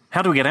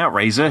 How do we get out,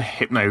 Razor?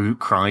 Hypno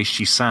cries.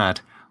 She's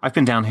sad. I've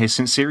been down here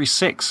since Series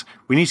 6.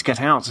 We need to get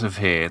out of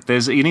here.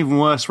 There's an even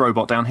worse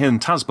robot down here than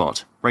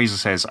Tazbot. Razor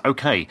says,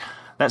 okay,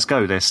 let's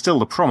go. There's still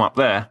the prom up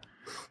there.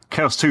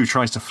 Chaos 2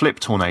 tries to flip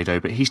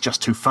Tornado, but he's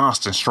just too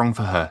fast and strong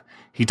for her.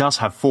 He does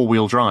have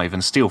 4-wheel drive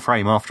and steel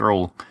frame after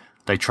all.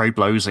 They trade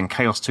blows and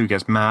Chaos 2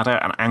 gets madder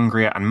and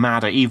angrier and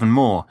madder even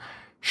more.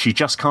 She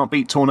just can't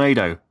beat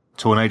Tornado.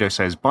 Tornado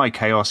says, bye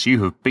Chaos,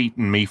 you have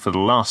beaten me for the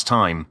last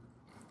time.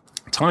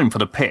 Time for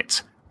the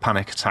pit.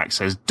 Panic Attack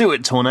says, do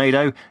it,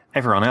 Tornado.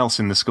 Everyone else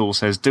in the school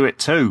says, do it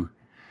too.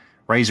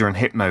 Razor and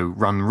Hypno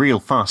run real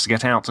fast to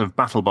get out of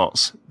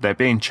BattleBots. They're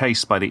being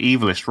chased by the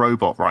evilest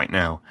robot right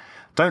now.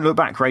 Don't look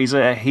back,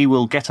 Razor. He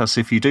will get us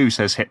if you do,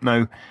 says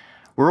Hypno.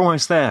 We're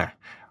almost there.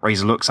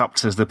 Razor looks up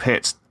to the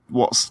pit.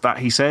 What's that,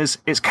 he says?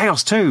 It's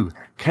Chaos 2.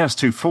 Chaos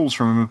 2 falls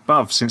from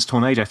above since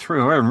Tornado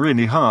threw her in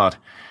really hard.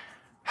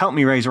 Help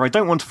me, Razor. I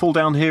don't want to fall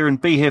down here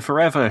and be here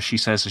forever, she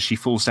says as she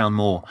falls down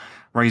more.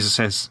 Razor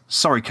says,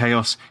 sorry,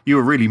 Chaos. You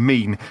were really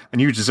mean, and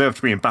you deserve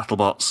to be in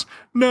BattleBots.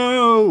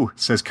 No,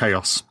 says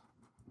Chaos.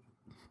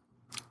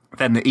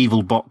 Then the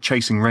evil bot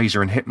chasing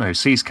Razor and Hypno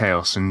sees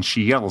Chaos, and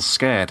she yells,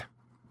 scared.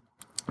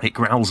 It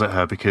growls at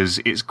her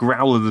because it's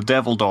Growler the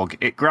Devil Dog.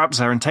 It grabs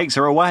her and takes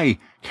her away.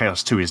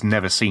 Chaos 2 is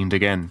never seen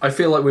again. I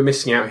feel like we're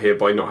missing out here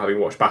by not having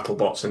watched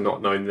BattleBots and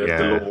not knowing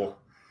the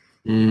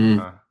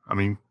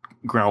lore.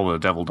 Growler the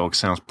Devil Dog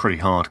sounds pretty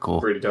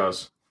hardcore. It really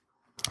does.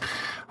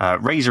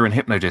 Razor and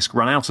Hypnodisc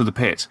run out of the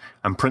pit,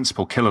 and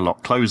Principal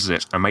Killerlock closes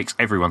it and makes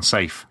everyone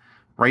safe.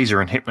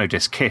 Razor and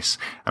Hypnodisc kiss,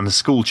 and the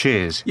school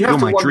cheers. You have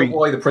to wonder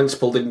why the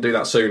principal didn't do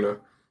that sooner.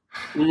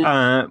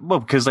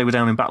 Well, because they were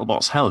down in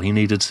BattleBots hell. He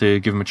needed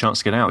to give them a chance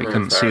to get out. He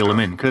couldn't seal them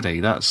in, could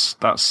he? The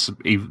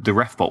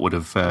Refbot would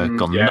have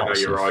gone nuts. No,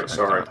 you're right.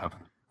 Sorry.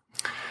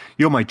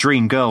 You're my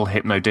dream girl,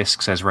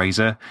 Hypnodisc, says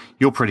Razor.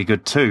 You're pretty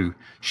good too,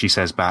 she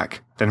says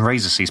back. Then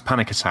Razor sees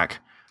Panic Attack.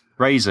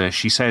 Razor,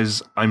 she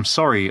says, I'm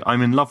sorry,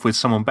 I'm in love with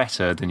someone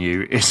better than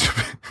you.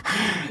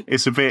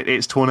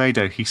 It's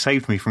Tornado. He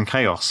saved me from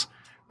chaos.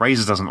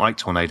 Razor doesn't like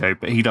Tornado,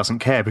 but he doesn't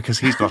care because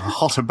he's got a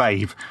hotter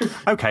babe.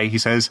 Okay, he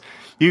says,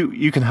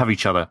 you can have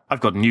each other.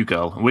 I've got a new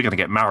girl, and we're going to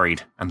get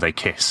married. And they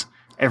kiss.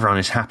 Everyone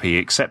is happy,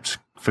 except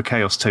for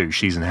Chaos 2.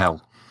 She's in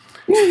hell.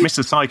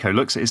 Mr. Psycho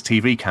looks at his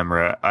TV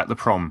camera at the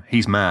prom.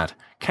 He's mad.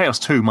 Chaos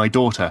 2, my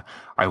daughter.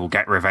 I will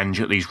get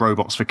revenge at these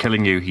robots for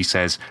killing you, he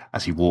says,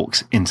 as he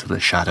walks into the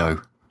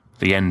shadow.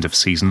 The end of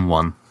Season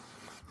 1.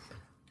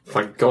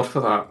 Thank God for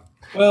that.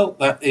 Well,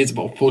 that is a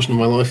portion of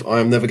my life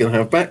I am never going to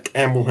have back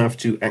and will have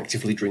to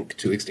actively drink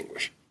to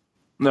extinguish.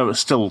 No,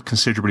 it's still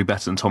considerably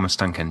better than Thomas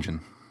Tank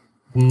Engine.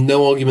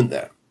 No argument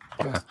there.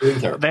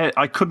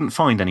 I couldn't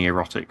find any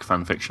erotic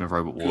fanfiction of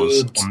Robot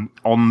Wars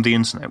on the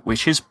internet,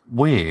 which is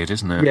weird,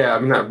 isn't it? Yeah,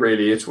 that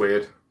really is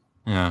weird.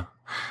 Yeah.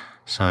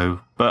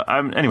 So, but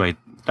anyway,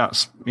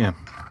 that's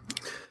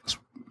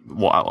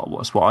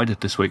what I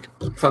did this week.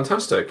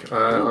 Fantastic.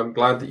 I'm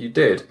glad that you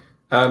did.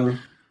 I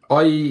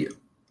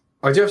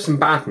do have some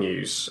bad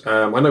news.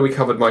 I know we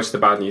covered most of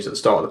the bad news at the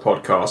start of the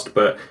podcast,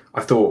 but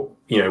I thought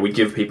we'd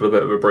give people a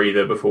bit of a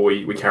breather before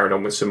we carried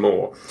on with some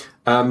more.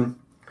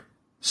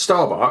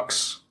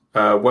 Starbucks,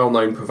 a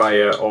well-known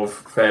purveyor of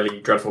fairly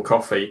dreadful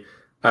coffee,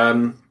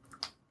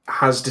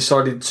 has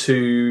decided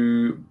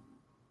to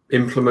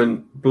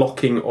implement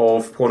blocking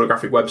of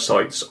pornographic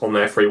websites on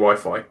their free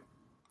Wi-Fi.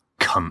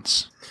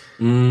 Cunts.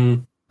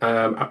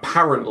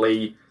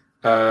 Apparently,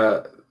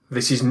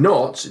 this is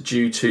not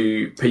due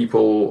to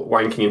people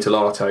wanking into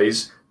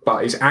lattes,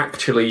 but is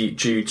actually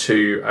due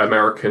to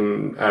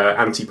American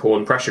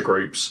anti-porn pressure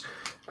groups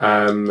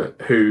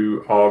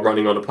who are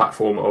running on a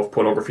platform of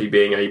pornography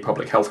being a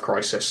public health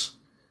crisis.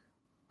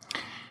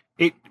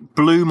 It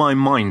blew my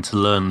mind to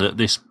learn that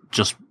this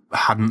just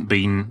hadn't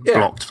been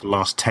blocked for the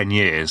last 10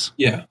 years.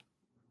 Yeah.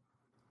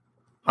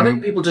 I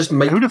think people just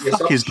make... Who the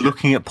fuck is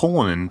looking at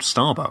porn in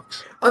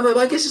Starbucks? I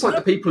guess it's like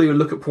the people who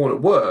look at porn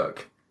at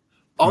work.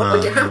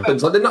 Like it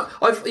happens. Like they're not.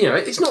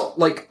 It's not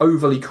like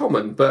overly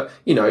common, but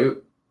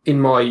in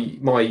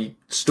my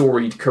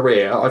storied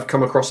career, I've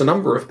come across a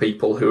number of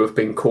people who have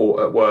been caught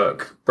at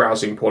work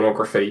browsing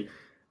pornography.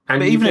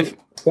 And even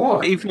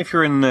if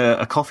you're in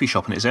a coffee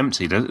shop and it's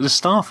empty, the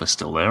staff are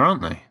still there,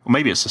 aren't they? Or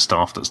maybe it's the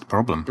staff that's the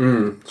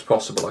problem. It's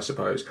possible, I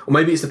suppose. Or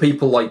maybe it's the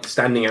people like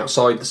standing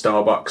outside the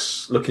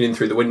Starbucks looking in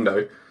through the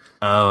window.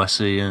 Oh, I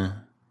see. Yeah.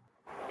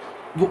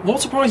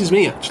 What surprises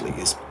me actually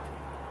is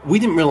we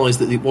didn't realise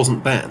that it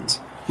wasn't banned,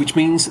 which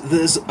means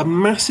there's a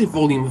massive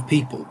volume of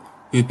people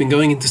who've been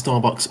going into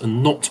Starbucks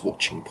and not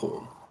watching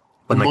porn.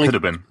 When they could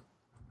have been.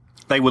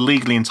 They were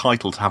legally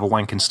entitled to have a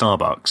wank in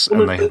Starbucks,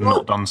 and they have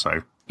not done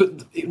so.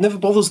 But it never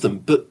bothers them.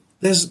 But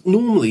there's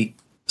normally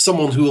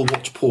someone who will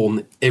watch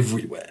porn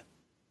everywhere.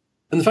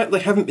 And the fact they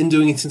haven't been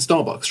doing it in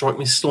Starbucks strikes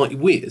me as slightly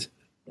weird.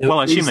 Well,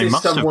 I assume Is they this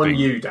must have someone been.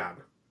 you, Dan?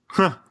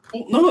 Well,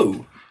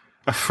 no.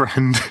 A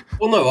friend.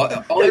 Well, no.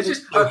 I It's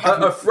just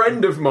a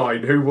friend of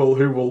mine who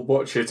will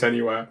watch it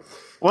anywhere.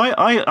 Well,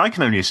 I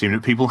can only assume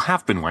that people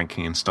have been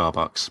wanking in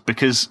Starbucks,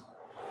 because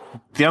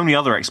the only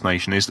other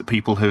explanation is that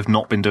people have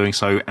not been doing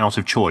so out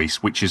of choice,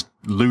 which is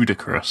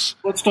ludicrous.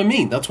 That's what I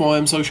mean. That's why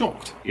I'm so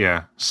shocked.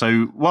 Yeah.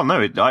 So, well, no,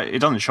 it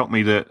doesn't shock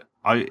me that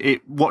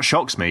what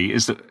shocks me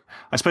is that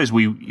I suppose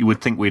you would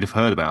think we'd have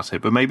heard about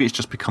it, but maybe it's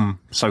just become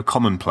so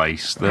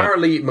commonplace that.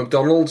 Apparently,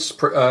 McDonald's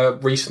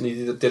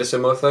recently did a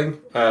similar thing.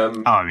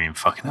 I mean,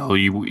 fucking hell,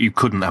 you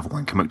couldn't have a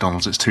wank at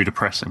McDonald's. It's too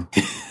depressing.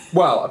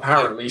 Well,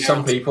 apparently,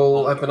 some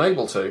people have been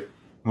able to.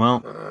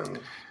 Well,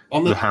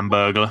 On the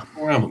Hamburglar.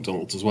 around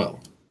McDonald's as well.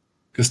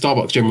 Because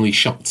Starbucks generally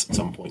shuts at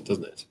some point,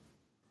 doesn't it?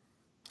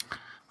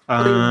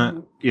 I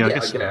I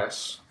guess.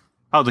 guess.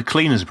 Oh, the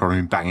cleaners have probably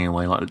been banging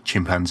away like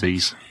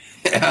chimpanzees.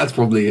 That's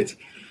probably it.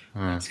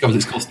 It's because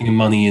it's costing him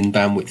money in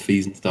bandwidth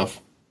fees and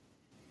stuff.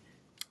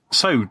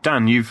 So,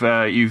 Dan, you've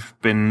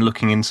been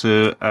looking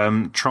into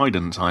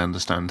Trident, I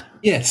understand.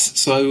 Yes,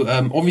 so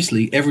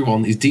obviously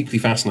everyone is deeply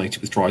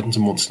fascinated with Trident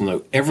and wants to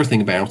know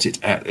everything about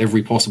it at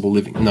every possible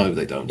living. No,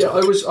 they don't. Yeah,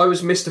 I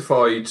was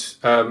mystified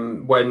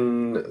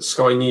when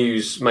Sky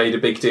News made a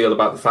big deal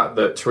about the fact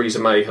that Theresa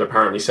May had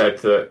apparently said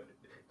that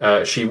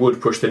she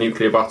would push the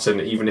nuclear button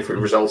even if it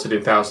resulted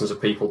in thousands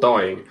of people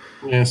dying.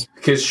 Yes.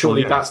 Because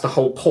surely that's the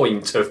whole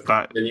point of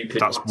the nuclear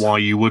That's button. why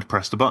you would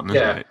press the button,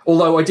 isn't Yeah, it?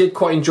 although I did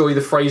quite enjoy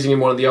the phrasing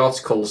in one of the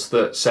articles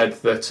that said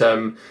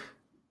that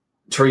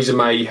Theresa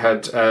May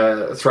had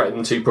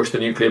threatened to push the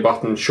nuclear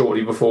button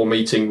shortly before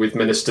meeting with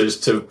ministers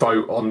to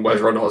vote on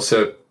whether or not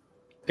to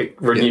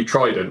renew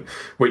Trident,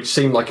 which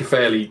seemed like a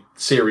fairly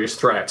serious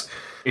threat.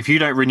 If you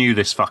don't renew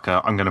this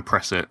fucker, I'm going to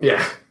press it.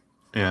 Yeah.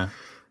 Yeah.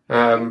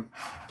 Um,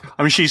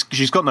 I mean, she's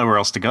got nowhere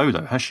else to go,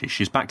 though, has she?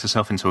 She's backed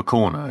herself into a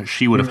corner.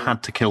 She would have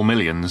had to kill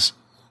millions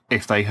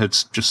if they had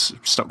just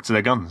stuck to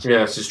their guns. yeah,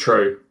 this is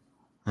true.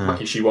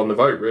 Lucky she won the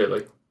vote,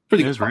 really.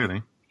 Pretty It is,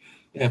 really.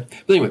 Yeah.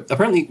 But anyway,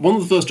 apparently one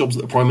of the first jobs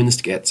that the Prime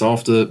Minister gets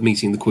after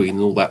meeting the Queen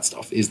and all that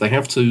stuff is they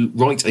have to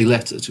write a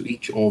letter to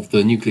each of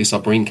the nuclear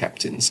submarine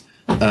captains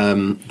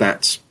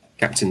that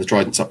captain the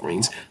Trident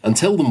submarines and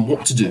tell them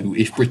what to do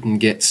if Britain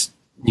gets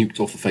nuked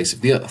off the face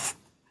of the Earth.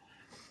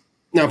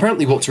 Now,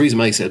 apparently what Theresa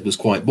May said was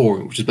quite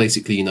boring, which is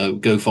basically,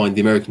 go find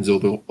the Americans or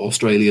the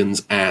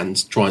Australians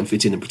and try and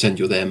fit in and pretend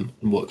you're them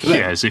and work for them.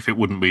 Yeah, as if it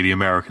wouldn't be the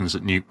Americans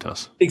that nuked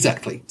us.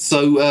 Exactly.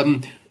 So,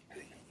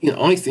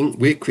 I think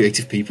we're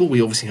creative people.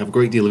 We obviously have a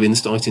great deal of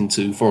insight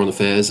into foreign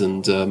affairs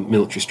and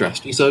military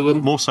strategy. So,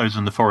 More so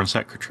than the Foreign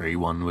Secretary,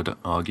 one would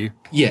argue.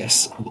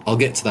 yes, I'll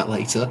get to that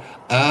later.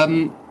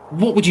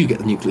 What would you get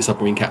the nuclear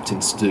submarine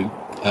captains to do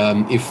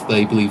if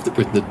they believed that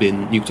Britain had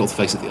been nuked off the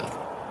face of the Earth?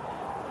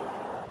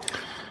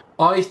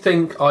 I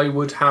think I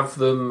would have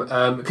them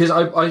because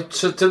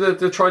do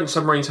the Trident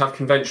submarines have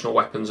conventional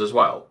weapons as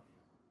well?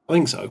 I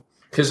think so.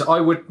 Because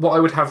what I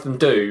would have them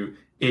do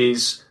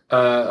is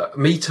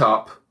meet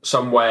up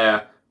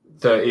somewhere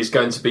that is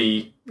going to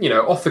be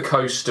off the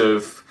coast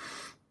of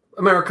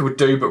America would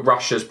do, but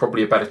Russia's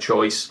probably a better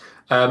choice,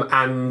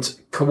 and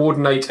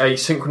coordinate a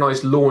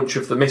synchronized launch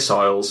of the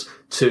missiles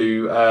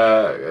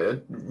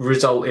to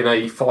result in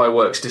a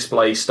fireworks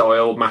display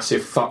style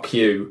massive fuck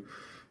you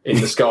in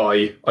the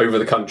sky over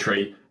the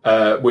country,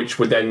 which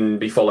would then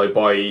be followed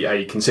by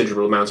a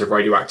considerable amount of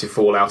radioactive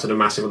fallout and a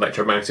massive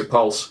electromagnetic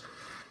pulse.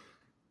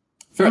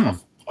 Fair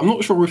enough. I'm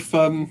not sure if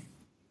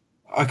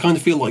I kind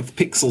of feel like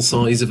the pixel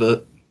size of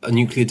a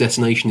nuclear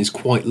detonation is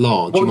quite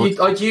large. Well,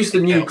 I'd use the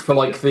nuke for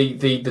like the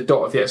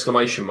dot of the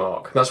exclamation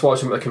mark. That's why I was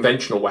talking about the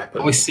conventional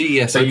weapon. Oh, I see,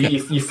 yes. So okay.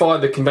 you fire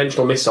the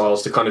conventional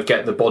missiles to kind of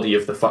get the body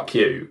of the fuck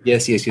you.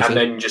 Yes. And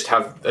then just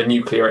have a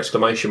nuclear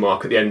exclamation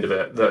mark at the end of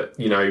it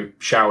that,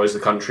 showers the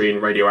country in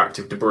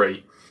radioactive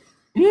debris.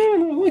 Yeah,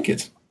 I like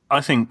it.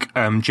 I think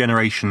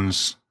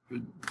generations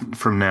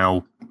from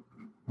now,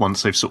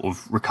 once they've sort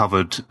of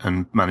recovered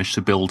and managed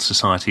to build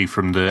society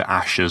from the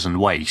ashes and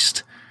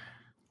waste,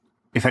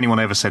 if anyone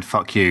ever said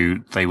fuck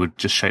you, they would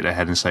just shake their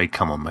head and say,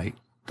 come on, mate,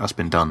 that's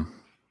been done.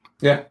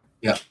 Yeah,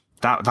 Yeah.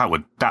 That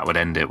would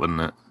end it,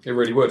 wouldn't it? it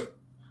really would.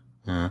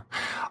 Yeah.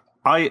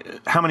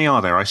 How many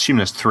are there? I assume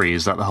there's 3.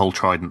 Is that the whole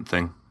Trident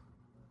thing?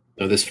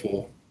 No, there's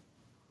 4.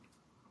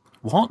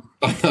 What?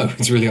 I know,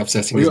 it's really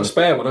upsetting, Well, you've got a isn't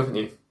spare one, haven't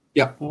you? it?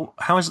 Yeah. Well,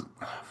 how is...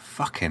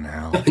 Fucking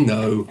hell.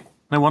 No.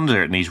 No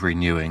wonder it needs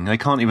renewing. They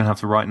can't even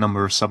have the right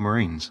number of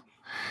submarines.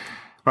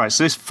 Right,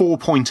 so this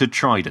 4-pointed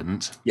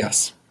Trident,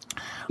 Yes.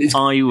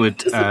 I would...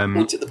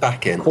 Point at the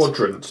back end.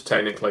 Quadrant,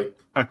 technically.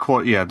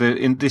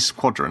 in this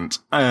quadrant,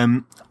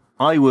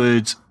 I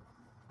would...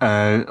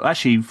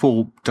 actually,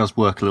 4 does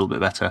work a little bit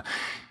better.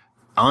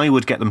 I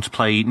would get them to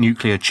play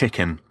Nuclear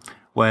Chicken,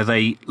 where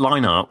they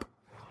line up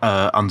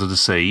under the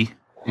sea,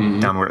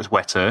 down where it's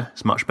wetter.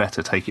 It's much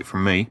better, take it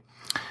from me.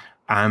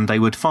 And they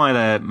would fire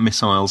their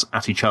missiles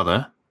at each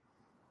other,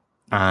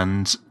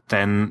 and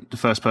then the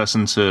first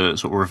person to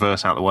sort of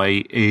reverse out the way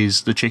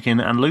is the chicken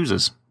and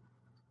losers.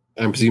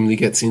 And presumably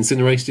gets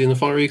incinerated in a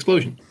fiery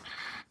explosion.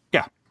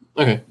 Yeah.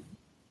 Okay.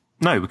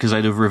 No, because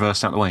they'd have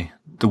reversed out the way.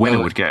 The winner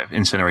Oh. would get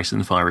incinerated in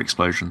the fire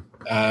explosion.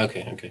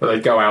 Okay. But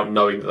they'd go out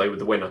knowing that they were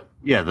the winner.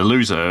 Yeah, the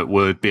loser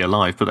would be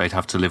alive, but they'd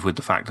have to live with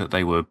the fact that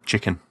they were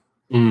chicken.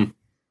 Mm.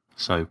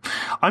 So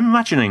I'm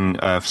imagining,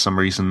 for some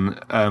reason,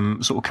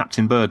 sort of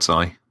Captain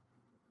Birdseye.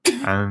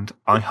 And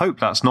I hope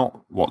that's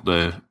not what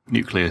the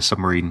nuclear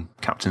submarine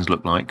captains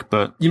look like,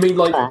 but You mean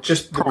like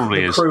just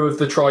probably the is. crew of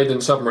the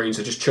Trident submarines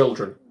are just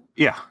children?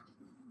 yeah.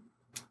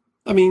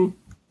 I mean,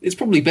 it's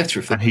probably better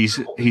if And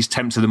he's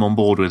tempted them on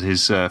board with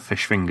his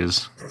fish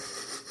fingers.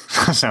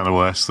 That sounded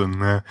worse than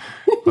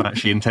what I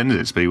actually intended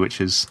it to be,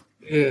 which is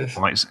Yes.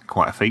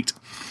 quite a feat.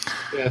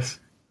 Yes.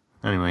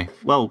 Anyway,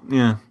 well,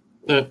 yeah.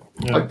 I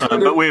kind but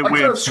of, we're I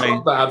kind of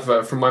saying- scrubbed that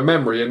advert from my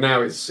memory, and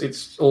now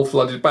it's all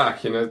flooded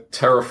back in a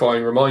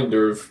terrifying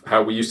reminder of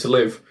how we used to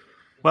live.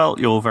 Well,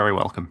 you're very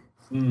welcome.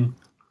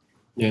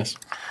 Yes.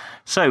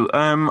 So,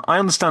 I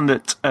understand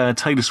that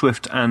Taylor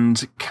Swift and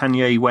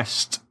Kanye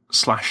West /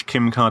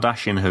 Kim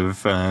Kardashian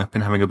have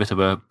been having a bit of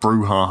a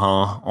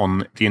brouhaha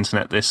on the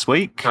internet this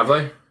week. Have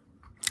they?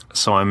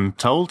 So I'm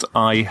told.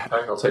 I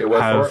Okay, I'll take your word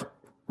for have it.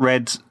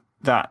 read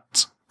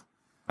that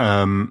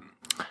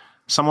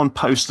someone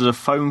posted a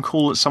phone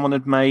call that someone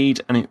had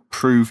made, and it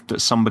proved that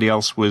somebody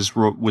else was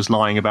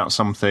lying about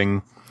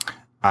something.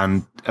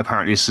 And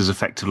apparently, this has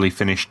effectively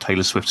finished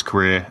Taylor Swift's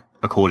career,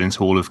 according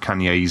to all of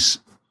Kanye's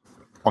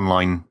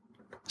online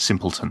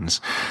simpletons.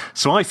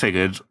 So I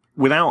figured,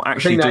 without I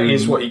actually think that doing,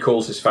 is what he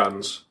calls his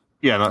fans.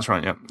 yeah, that's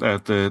right. Yeah,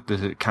 the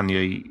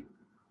Kanye.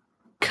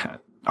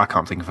 I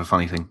can't think of a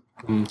funny thing.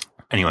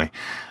 Anyway,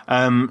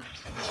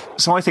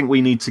 so I think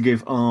we need to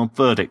give our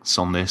verdicts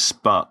on this,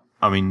 but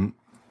I mean,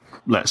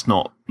 let's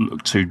not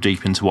look too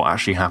deep into what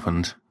actually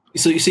happened.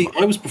 So you see,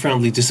 I was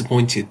profoundly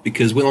disappointed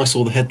because when I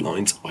saw the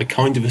headlines, I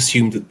kind of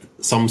assumed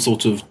that some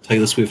sort of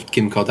Taylor Swift,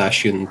 Kim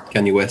Kardashian,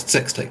 Kanye West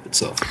sex tape had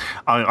surfaced.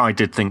 I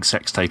did think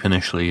sex tape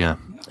initially, yeah,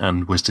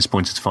 and was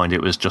disappointed to find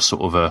it was just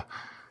sort of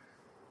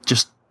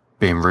just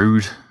being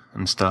rude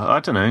and stuff. I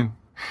don't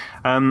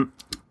know.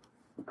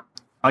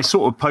 I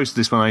sort of posted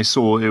this when I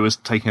saw it was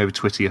taking over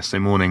Twitter yesterday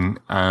morning,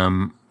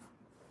 and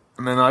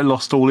then I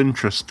lost all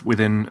interest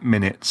within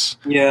minutes.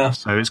 Yeah.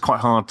 So it's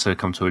quite hard to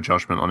come to a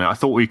judgment on it. I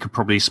thought we could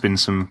probably spin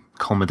some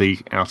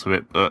comedy out of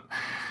it, but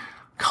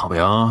can't be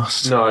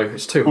arsed. No,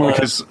 it's too hard.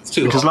 Because It's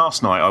too because hard.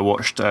 last night I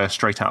watched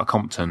Straight Outta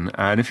Compton,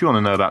 and if you want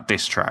to know about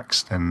diss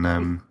tracks,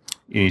 then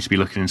you need to be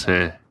looking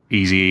into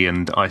Eazy-E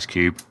and Ice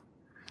Cube.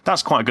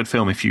 That's quite a good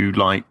film if you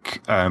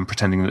like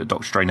pretending that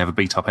Dr. Dre never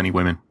beat up any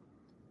women.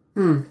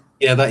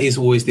 Yeah, that is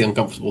always the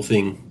uncomfortable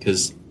thing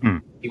because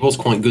he was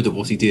quite good at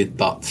what he did,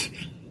 but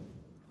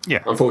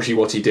Yeah, Unfortunately,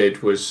 what he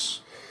did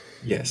was,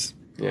 yes,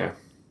 yeah.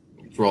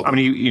 rather. I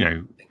mean,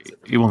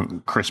 you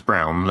want Chris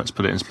Brown. Let's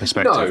put it into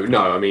perspective.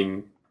 No, I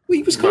mean, well,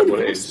 he was kind what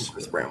of it worse is. than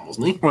Chris Brown,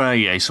 wasn't he? Well,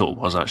 yeah, he sort of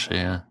was actually,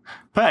 yeah.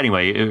 But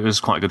anyway, it was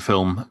quite a good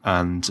film,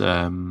 and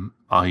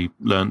I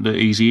learned that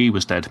Eazy-E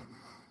was dead.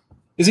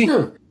 Is he?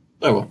 Yeah.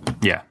 Oh well.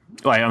 Yeah,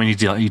 well, I mean,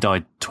 he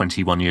died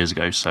 21 years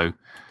ago, so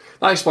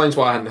that explains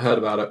why I hadn't heard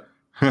about it.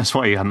 that's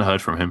why you hadn't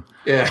heard from him.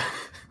 Yeah.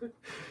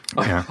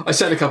 Yeah. I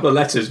sent a couple of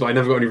letters, but I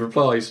never got any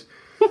replies.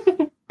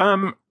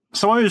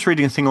 So I was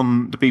reading a thing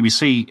on the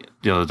BBC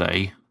the other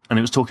day, and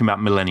it was talking about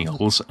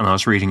millennials, and I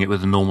was reading it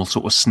with a normal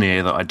sort of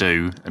sneer that I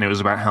do, and it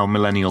was about how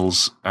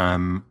millennials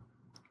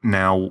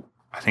now,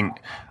 I think,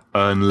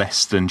 earn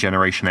less than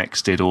Generation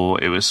X did,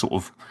 or it was sort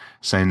of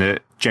saying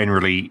that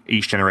generally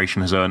each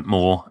generation has earned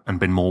more and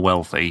been more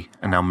wealthy,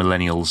 and now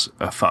millennials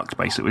are fucked,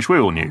 basically, which we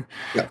all knew.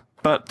 Yeah.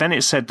 But then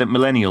it said that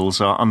millennials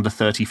are under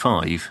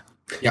 35.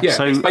 Yeah,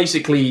 So- it's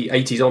basically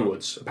 80s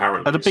onwards,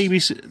 apparently. The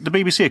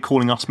BBC are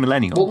calling us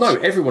millennials. Well, no,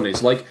 everyone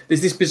is. Like,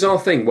 there's this bizarre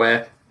thing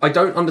where I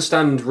don't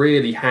understand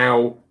really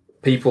how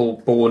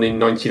people born in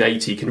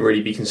 1980 can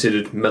really be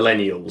considered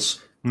millennials.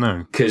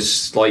 No.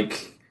 Because,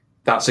 like,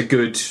 that's a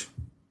good,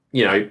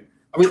 in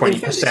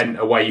 20%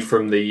 away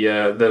from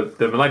the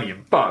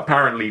millennium. But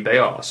apparently they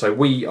are. So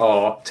we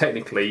are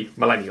technically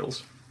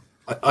millennials.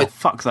 I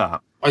Fuck that.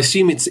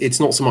 assume it's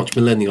not so much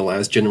millennial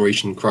as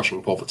generation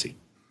crushing poverty.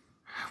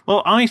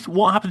 Well,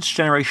 what happened to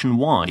Generation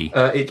Y?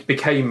 It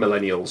became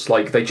millennials.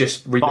 Like, they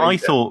just... But I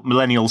thought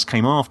millennials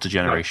came after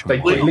Generation They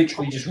Y.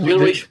 literally just...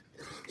 Generation-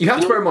 You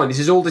have to bear in mind, this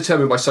is all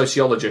determined by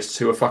sociologists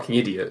who are fucking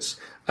idiots.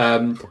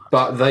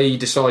 But they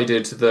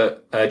decided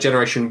that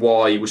Generation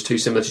Y was too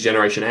similar to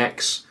Generation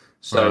X,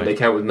 so Right. they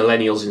came up with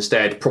millennials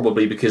instead,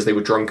 probably because they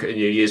were drunk at a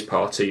New Year's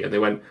party, and they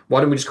went, why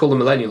don't we just call them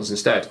millennials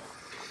instead?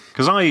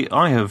 Because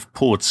I have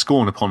poured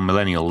scorn upon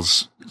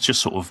millennials,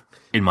 just sort of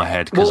in my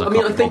head. Well, I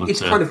mean, I think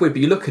it's kind of weird,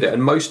 but you look at it,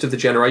 and most of the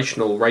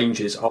generational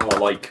ranges are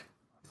like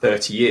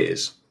 30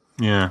 years.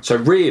 Yeah. So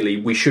really,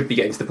 we should be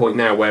getting to the point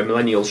now where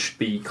millennials should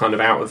be kind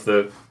of out of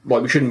the...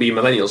 Like, we shouldn't be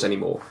millennials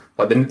anymore.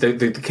 Like,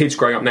 the kids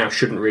growing up now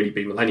shouldn't really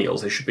be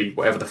millennials. They should be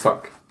whatever the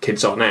fuck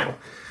kids are now.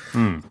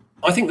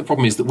 I think the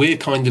problem is that we're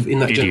kind of in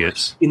that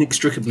Idiots.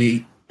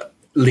 inextricably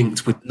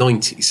linked with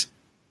 90s.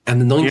 And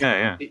the 90s Yeah,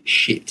 yeah. are a bit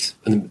shit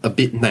and a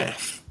bit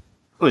naff.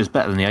 Well, it's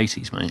better than the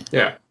 80s, mate.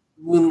 Yeah.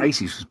 Well,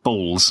 80s was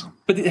balls.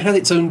 but it had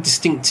its own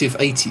distinctive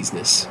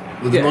 80s-ness.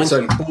 The Yeah, its 90s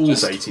own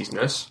balls just-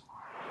 80s-ness.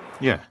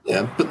 Yeah.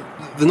 Yeah, but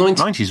the 90s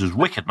 90s was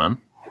wicked, man.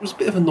 was a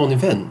bit of a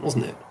non-event,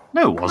 wasn't it?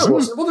 No, it wasn't.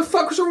 What the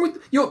fuck was wrong with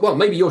your... Well,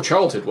 maybe your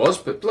childhood was,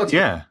 but bloody...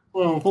 Yeah.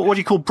 Well, What do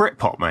you call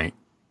Britpop, mate?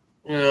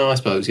 yeah, I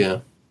suppose, yeah.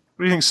 What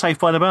do you think Saved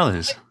by the Bell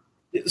is?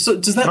 So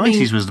does that 90s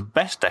mean... was the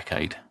best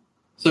decade.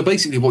 So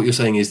basically what you're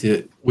saying is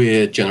that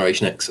we're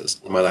Generation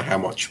Xers, no matter how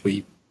much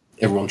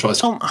everyone tries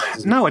to...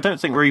 No, I don't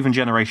think we're even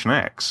Generation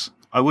X.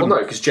 I Well, wouldn't. no,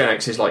 because Gen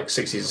X is like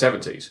 60s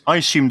and 70s. I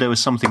assumed there was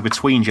something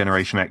between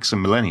Generation X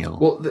and Millennial.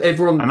 Well,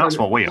 everyone... And that's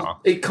what we are.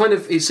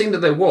 It seemed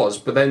that there was,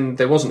 but then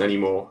there wasn't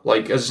anymore.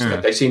 Like, as I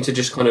said, they seem to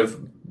just kind of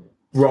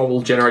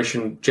roll Gen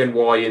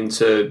Y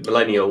into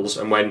millennials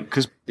and went,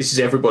 'Cause- this is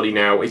everybody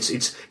now.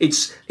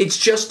 It's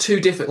just too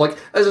difficult. Like,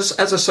 as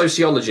a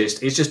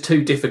sociologist, it's just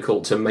too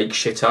difficult to make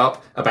shit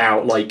up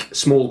about, like,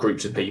 small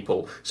groups of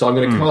people. So I'm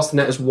going to cast the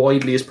net as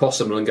widely as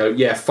possible and go,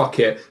 yeah, fuck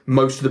it.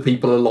 Most of the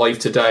people alive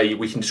today,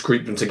 we can just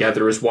group them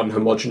together as one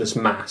homogenous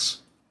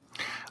mass.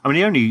 I mean,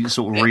 the only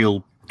sort of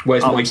real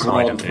Where's my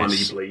upside of grant money,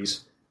 this-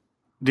 please?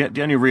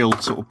 the only real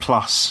sort of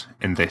plus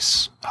in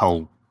this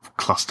whole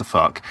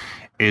clusterfuck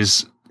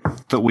is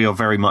that we are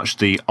very much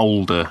the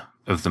older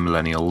of the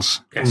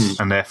millennials, Yes.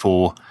 and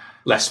therefore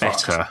Less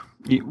fucked. better.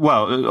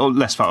 Well, or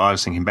less fucked. I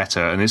was thinking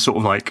better, and it's sort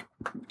of like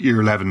year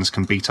 11s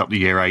can beat up the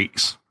year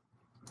 8s.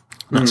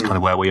 That's kind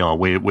of where we are.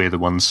 We're the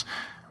ones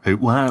who.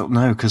 Well,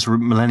 no, because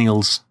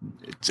millennials,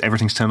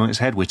 everything's turned on its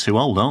head. We're too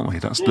old, aren't we?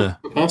 That's the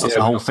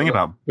whole thing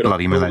about We're not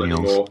bloody cool millennials.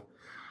 anymore.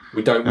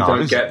 We don't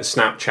get the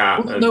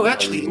Snapchat Well, and, no,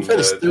 actually, and in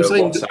fairness, the they were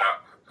saying WhatsApp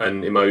that-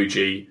 and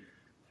emoji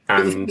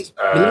and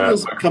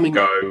millennials are coming-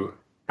 Go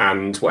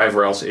and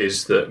whatever else it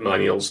is that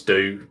millennials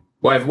do.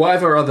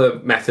 Whatever other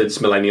methods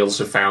millennials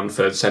have found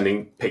for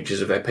sending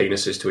pictures of their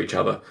penises to each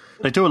other.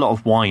 They do a lot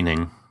of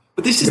whining.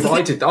 But this is the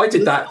I thing.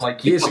 did that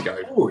like years ago.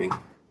 Boring.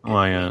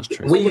 Oh, yeah, that's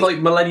true. We like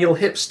millennial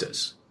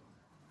hipsters.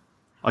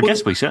 I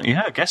guess we certainly.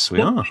 Yeah, I guess we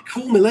Well, are. they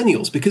call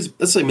millennials because,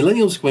 as I say,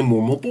 millennials become more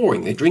and more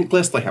boring. They drink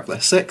less, they have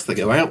less sex, they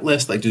go out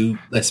less, they do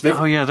less of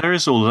everything. Oh, yeah, there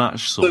is all of that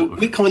sort So of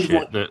we're kind of shit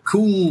like that.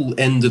 cool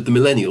end of the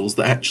millennials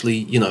that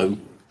actually,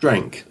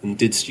 drank and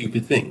did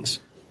stupid things.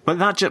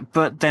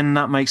 But then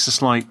that makes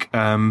us like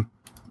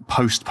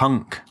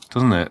post-punk,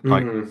 doesn't it?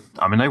 Like,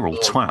 I mean, they were all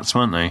twats,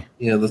 weren't they?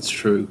 Yeah, that's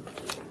true.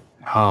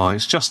 Oh,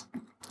 it's just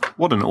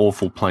what an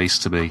awful place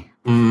to be.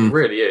 It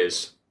really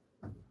is.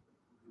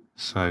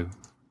 So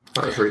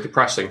That was really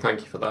depressing.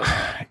 Thank you for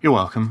that. you're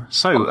welcome.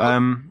 So,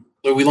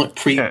 So we like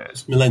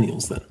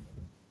pre-millennials then.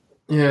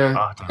 Yeah.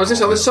 I don't I was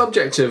just know. on the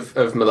subject of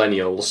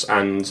millennials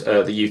and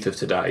the youth of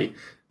today.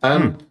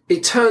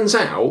 It turns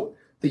out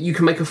that you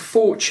can make a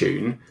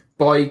fortune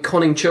by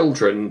conning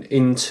children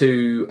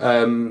into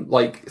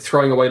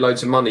throwing away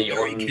loads of money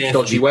on carefully.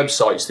 dodgy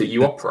websites that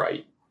you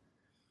operate.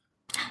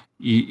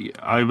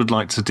 I would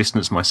like to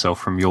distance myself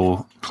from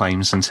your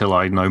claims until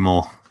I know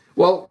more.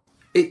 Well,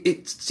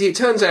 it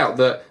turns out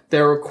that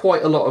there are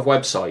quite a lot of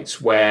websites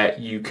where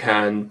you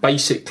can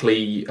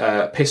basically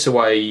piss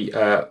away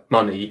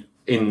money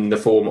in the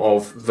form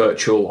of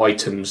virtual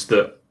items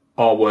that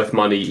are worth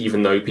money,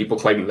 even though people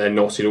claim that they're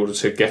not, in order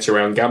to get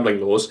around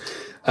gambling laws,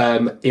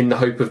 in the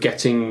hope of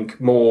getting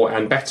more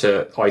and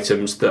better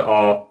items that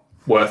are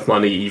worth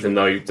money, even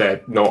though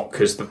they're not,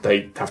 because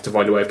they have to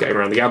find a way of getting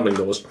around the gambling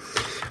laws.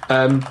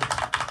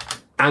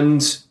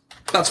 And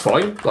that's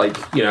fine. Like,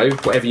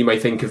 whatever you may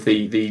think of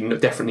the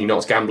definitely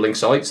not gambling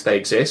sites, they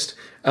exist.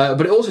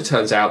 But it also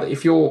turns out that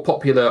if you're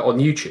popular on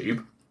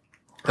YouTube,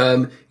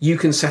 you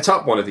can set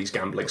up one of these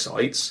gambling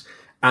sites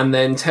and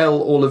then tell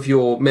all of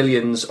your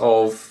millions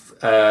of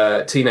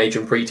teenage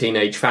and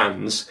pre-teenage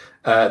fans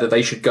that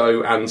they should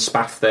go and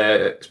spaff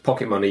their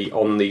pocket money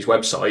on these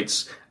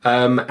websites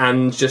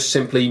and just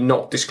simply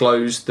not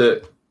disclose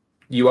that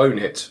you own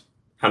it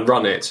and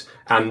run it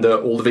and that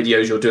all the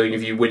videos you're doing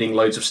of you winning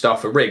loads of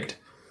stuff are rigged.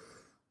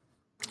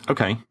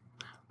 Okay.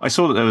 I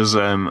saw that there was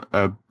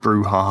a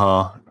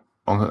brouhaha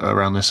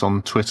around this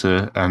on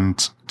Twitter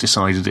and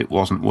decided it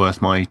wasn't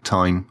worth my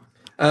time.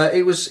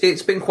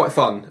 It's been quite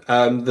fun.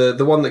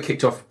 The one that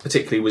kicked off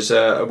particularly was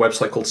a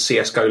website called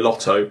CSGO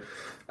Lotto,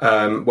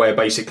 where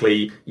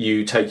basically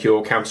you take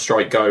your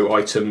Counter-Strike Go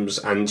items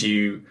and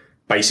you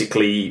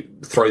basically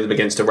throw them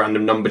against a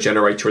random number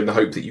generator in the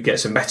hope that you get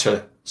some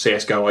better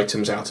CSGO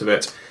items out of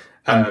it.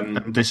 And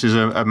this is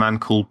a man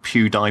called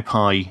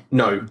PewDiePie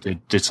No.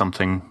 did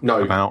something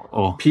No. about,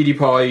 or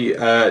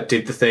PewDiePie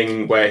did the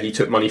thing where he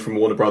took money from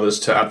Warner Brothers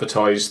to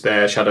advertise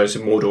their Shadows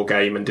of Mordor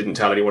game and didn't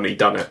tell anyone he'd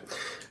done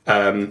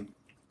it.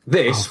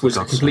 This was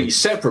a completely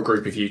separate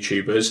group of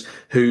YouTubers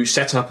who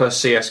set up a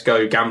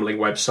CSGO gambling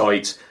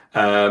website,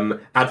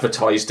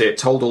 advertised it,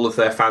 told all of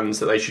their fans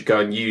that they should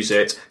go and use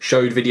it,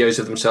 showed videos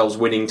of themselves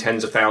winning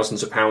tens of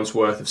thousands of pounds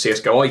worth of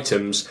CSGO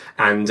items,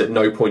 and at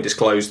no point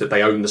disclosed that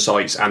they owned the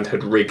sites and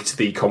had rigged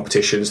the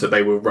competitions that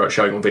they were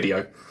showing on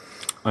video.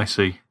 I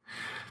see.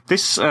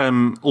 This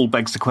all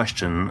begs the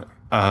question,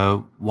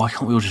 why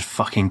can't we all just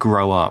fucking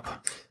grow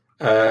up?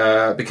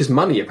 Because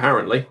money,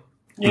 apparently.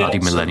 Bloody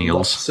millennials.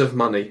 Lots of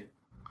money.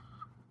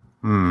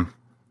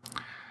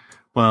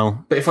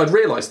 Well, But if I'd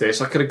realised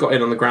this, I could have got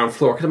in on the ground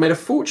floor. I could have made a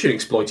fortune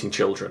exploiting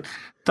children.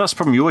 that's the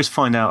problem. You always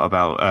find out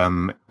about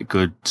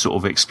good sort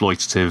of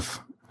exploitative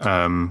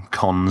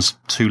cons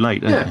too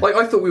late, don't Yeah, you? like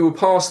I thought we were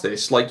past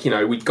this. Like,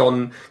 we'd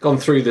gone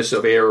through this sort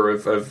of era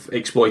of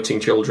exploiting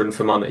children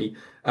for money,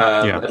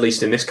 at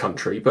least in this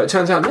country. But it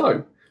turns out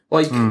no.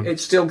 Like,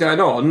 it's still going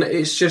on.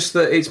 It's just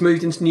that it's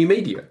moved into new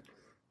media.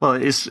 Well,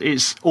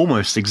 it's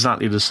almost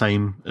exactly the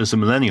same as the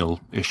millennial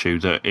issue,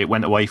 that it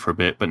went away for a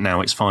bit, but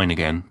now it's fine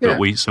again. Yeah.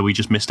 But we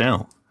just missed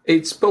out.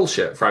 It's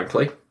bullshit,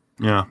 frankly.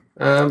 Yeah.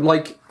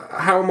 Like,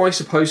 how am I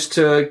supposed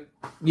to,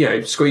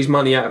 squeeze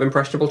money out of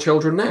impressionable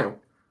children now?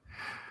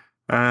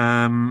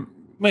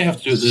 May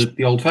have to do it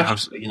the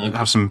old-fashioned,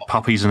 Have some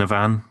puppies in a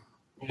van.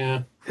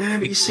 Yeah. Yeah,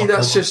 but you see,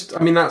 that's just.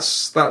 I mean,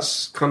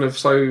 that's kind of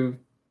so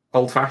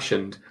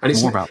old-fashioned,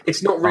 and More about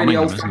it's not really bumming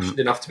them, isn't old-fashioned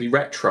it? enough to be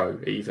retro,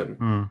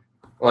 even.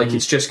 Like,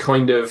 it's just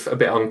kind of a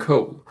bit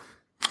uncool.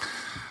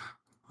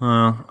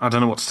 I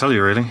don't know what to tell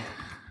you, really.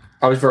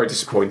 I was very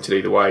disappointed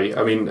either way.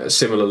 I mean,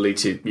 similarly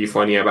to you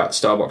finding out about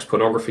Starbucks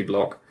pornography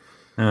block.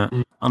 Yeah,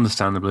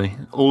 understandably.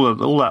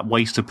 All that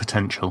wasted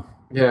potential.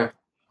 Yeah,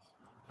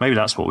 Maybe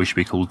that's what we should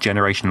be called,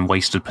 Generation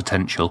Wasted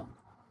Potential.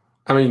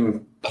 I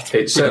mean,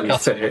 it certainly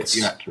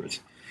fits. Accurate.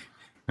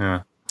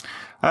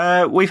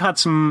 Yeah. We've had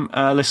some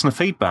listener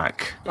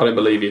feedback. I don't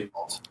believe you.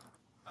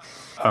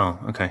 Oh,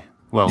 okay.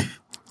 Well,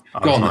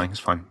 Go on, fine. It's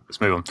fine.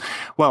 Let's move on.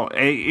 Well,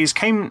 it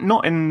came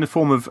not in the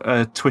form of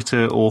a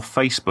Twitter or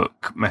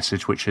Facebook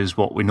message, which is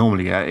what we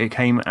normally get. It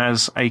came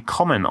as a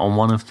comment on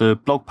one of the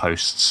blog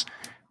posts,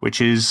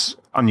 which is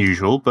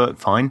unusual, but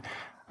fine.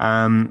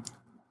 And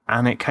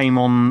it came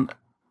on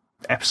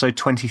episode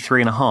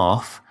 23 and a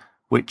half,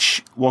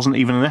 which wasn't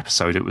even an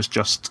episode. It was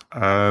just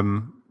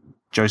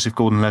Joseph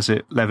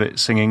Gordon-Levitt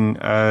singing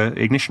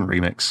Ignition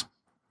remix.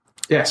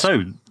 Yeah.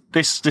 So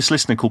this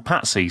listener called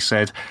Patsy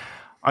said,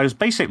 I was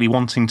basically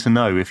wanting to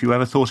know if you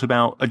ever thought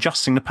about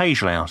adjusting the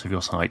page layout of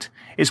your site.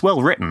 It's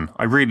well written.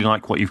 I really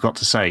like what you've got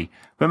to say,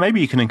 but maybe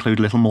you can include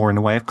a little more in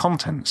the way of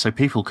content so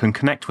people can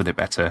connect with it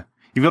better.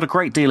 You've got a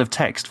great deal of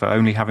text for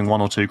only having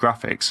one or two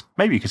graphics.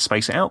 Maybe you could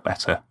space it out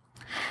better.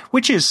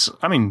 Which is,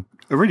 I mean,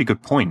 a really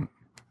good point.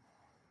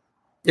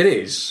 It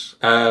is.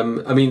 I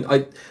mean,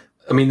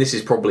 this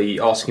is probably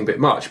asking a bit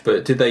much,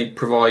 but did they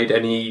provide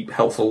any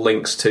helpful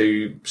links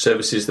to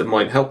services that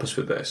might help us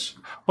with this?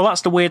 Well,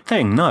 that's the weird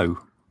thing. No.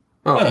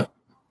 Oh, Yeah.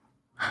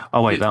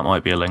 Oh, wait, that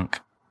might be a link.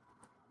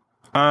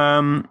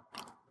 No,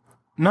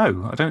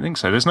 I don't think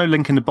so. There's no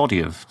link in the body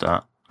of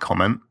that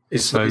comment.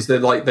 is there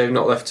like they've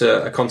not left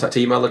a contact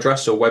email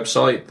address or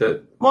website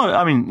that? Well,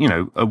 I mean,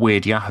 a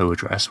weird Yahoo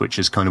address, which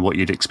is kind of what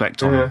you'd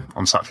expect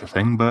on such a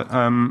thing, but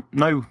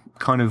no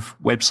kind of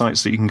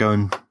websites that you can go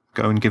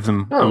and give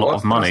them a lot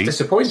of money. That's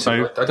disappointing.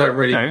 So, I don't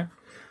really.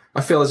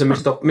 I feel there's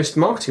a missed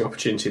marketing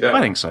opportunity there.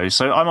 I think so.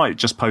 So I might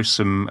just post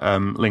some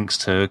links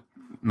to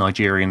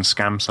Nigerian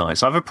scam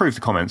sites. I've approved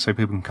the comment so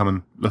people can come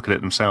and look at it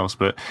themselves.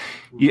 But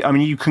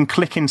you can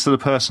click into the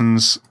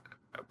person's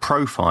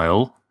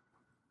profile,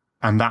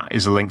 and that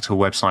is a link to a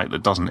website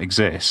that doesn't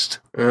exist.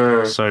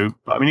 So,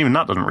 I mean, even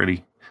that doesn't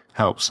really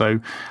help. So,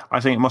 I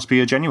think it must be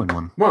a genuine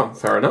one, Well,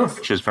 fair enough.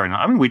 which is very nice.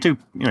 I mean, we do.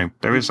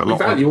 There is a We lot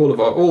value all of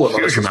of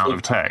huge us. amount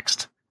of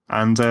text,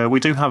 and we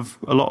do have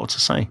a lot to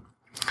say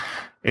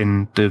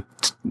in the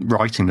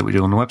writing that we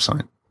do on the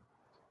website.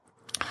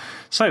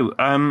 So,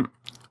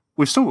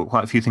 we've still got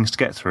quite a few things to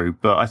get through,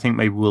 but I think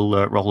maybe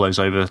we'll roll those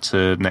over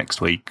to next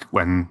week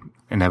when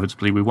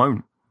inevitably we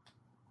won't.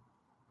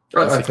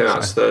 I think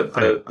that's the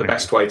Okay.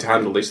 best way to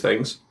handle these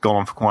things. Gone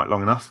on for quite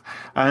long enough.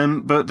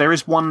 But there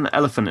is one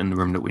elephant in the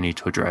room that we need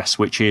to address,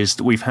 which is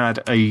that we've had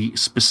a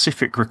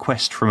specific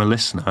request from a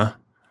listener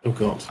Oh,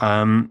 God.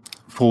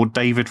 for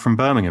David from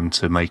Birmingham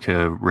to make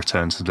a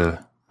return to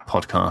the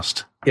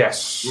podcast.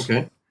 Yes.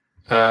 Okay.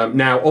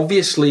 Now,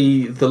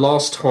 obviously, the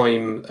last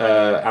time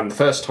and the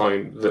first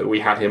time that we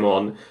had him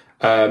on,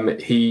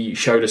 he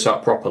showed us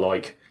up proper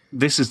like.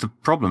 This is the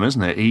problem,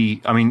 isn't it?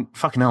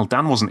 Fucking hell,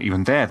 Dan wasn't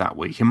even there that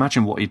week.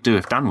 Imagine what he'd do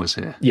if Dan was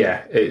here.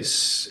 Yeah,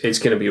 it's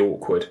going to be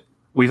awkward.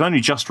 We've only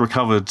just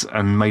recovered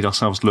and made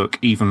ourselves look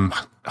even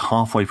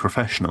halfway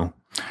professional.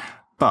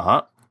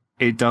 But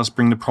it does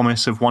bring the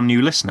promise of one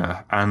new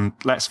listener. And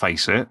let's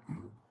face it,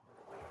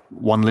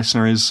 one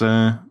listener is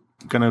going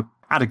to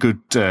add a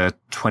good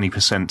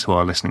 20% to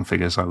our listening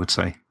figures, I would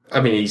say.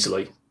 I mean,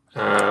 easily.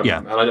 Yeah.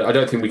 And I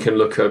don't think we can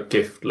look a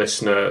gift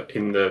listener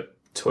in the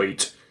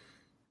tweet.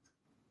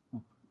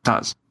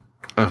 That's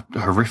a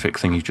horrific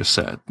thing you just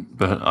said,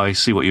 but I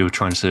see what you were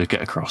trying to get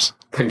across.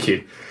 Thank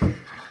you.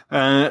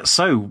 I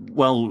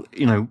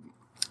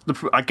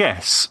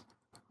guess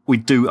we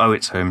do owe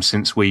it to him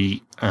since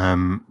we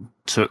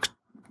took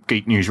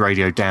Geek News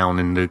Radio down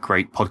in the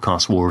great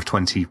podcast war of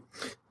 20...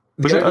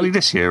 Was it early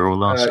this year or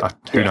last?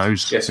 Who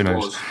knows? Yes, Who it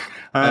knows? was.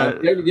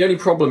 The only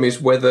problem is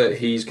whether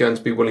he's going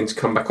to be willing to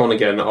come back on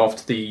again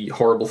after the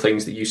horrible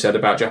things that you said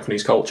about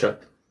Japanese culture.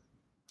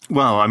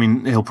 Well, I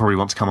mean, he'll probably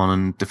want to come on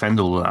and defend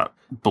all of that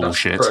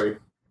bullshit. That's true.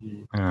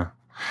 Yeah.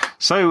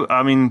 So,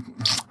 I mean,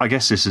 I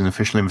guess this is an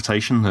official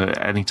invitation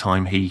that any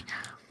time he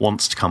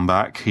wants to come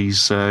back,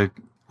 he's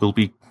will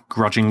be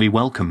grudgingly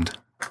welcomed.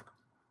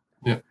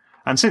 Yeah.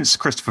 And since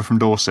Christopher from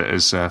Dorset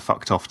has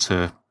fucked off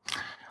to,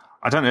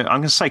 I don't know, I'm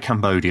going to say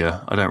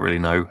Cambodia. I don't really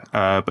know,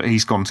 but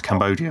he's gone to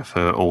Cambodia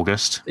for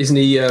August. Isn't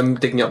he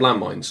digging up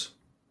landmines?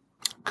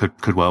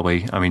 Could well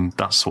be. I mean,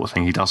 that's the sort of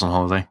thing he does on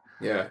holiday.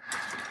 Yeah.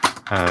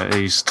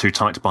 He's too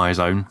tight to buy his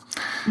own.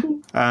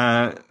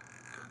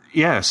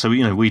 Yeah, so,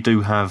 you know, we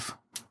do have...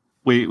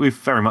 We've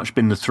very much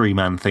been the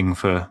three-man thing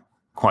for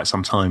quite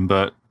some time,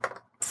 but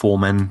four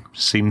men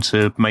seem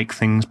to make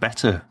things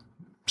better.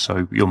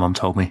 So your mum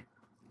told me.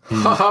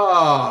 Ha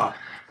ha!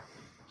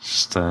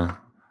 Just, that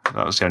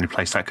was the only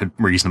place that could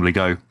reasonably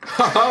go.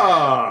 Ha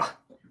ha!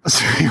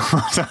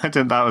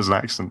 That was an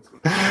accent.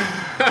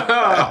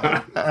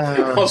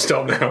 I'll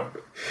stop now.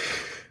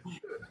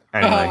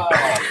 Anyway.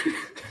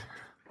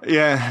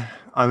 Yeah,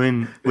 I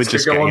mean, we're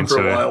just getting into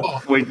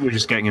it. We're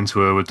just getting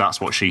into a "that's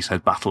what she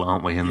said" battle,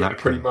 aren't we? And Yeah, that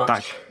pretty can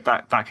much.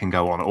 that can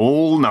go on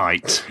all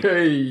night.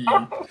 Hey.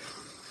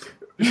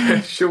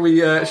 Shall we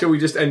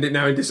just end it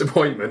now in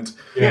disappointment?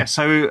 Yeah.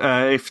 So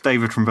if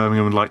David from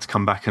Birmingham would like to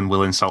come back and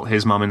we'll insult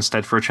his mum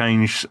instead for a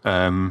change,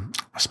 I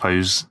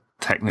suppose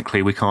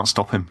technically we can't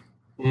stop him.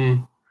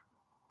 Mm.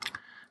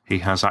 He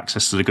has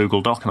access to the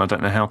Google Doc, and I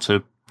don't know how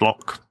to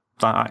block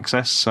that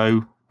access.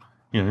 So,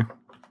 you know.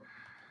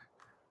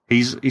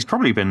 He's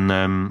probably been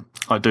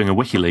like doing a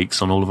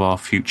WikiLeaks on all of our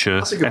future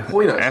That's a good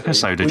point, actually.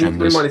 episode we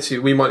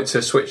agendas. We might need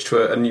to switch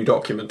to a new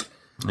document.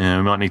 Yeah,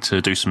 we might need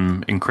to do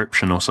some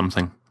encryption or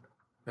something.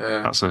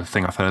 That's a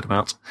thing I've heard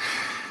about.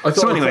 I thought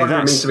So the anyway,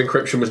 primary that's- means of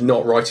encryption was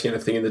not writing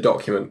anything in the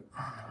document.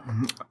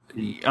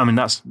 I mean,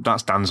 that's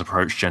Dan's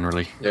approach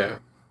generally. Yeah.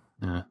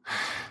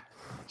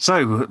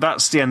 So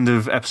that's the end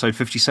of episode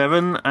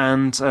 57.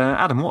 And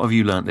Adam, what have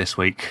you learnt this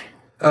week?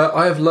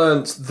 I have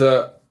learnt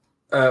that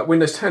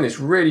Windows 10 is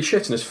really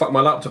shit and has fucked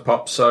my laptop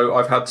up, so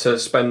I've had to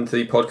spend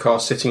the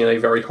podcast sitting in a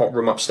very hot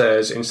room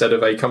upstairs instead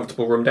of a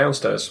comfortable room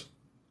downstairs.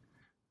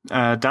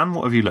 Dan,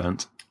 what have you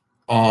learnt?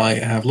 I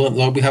have learnt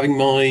that I'll be having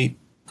my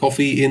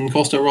coffee in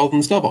Costa rather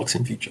than Starbucks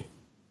in future.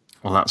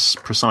 Well, that's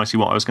precisely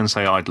what I was going to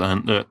say. I'd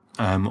learnt that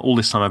all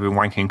this time I've been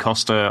wanking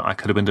Costa, I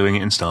could have been doing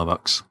it in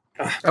Starbucks.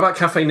 How about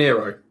Cafe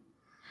Nero?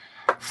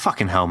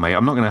 Fucking hell, mate.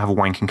 I'm not going to have a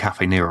wanking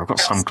Cafe Nero. I've got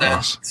some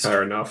class.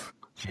 Fair enough.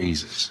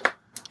 Jesus.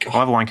 I'll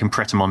have a wanking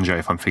Pret a Manger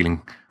if I'm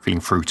feeling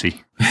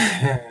fruity.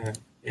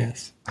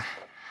 Yes.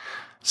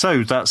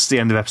 So that's the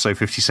end of episode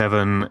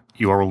 57.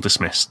 You are all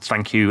dismissed.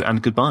 Thank you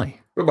and goodbye.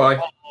 Goodbye.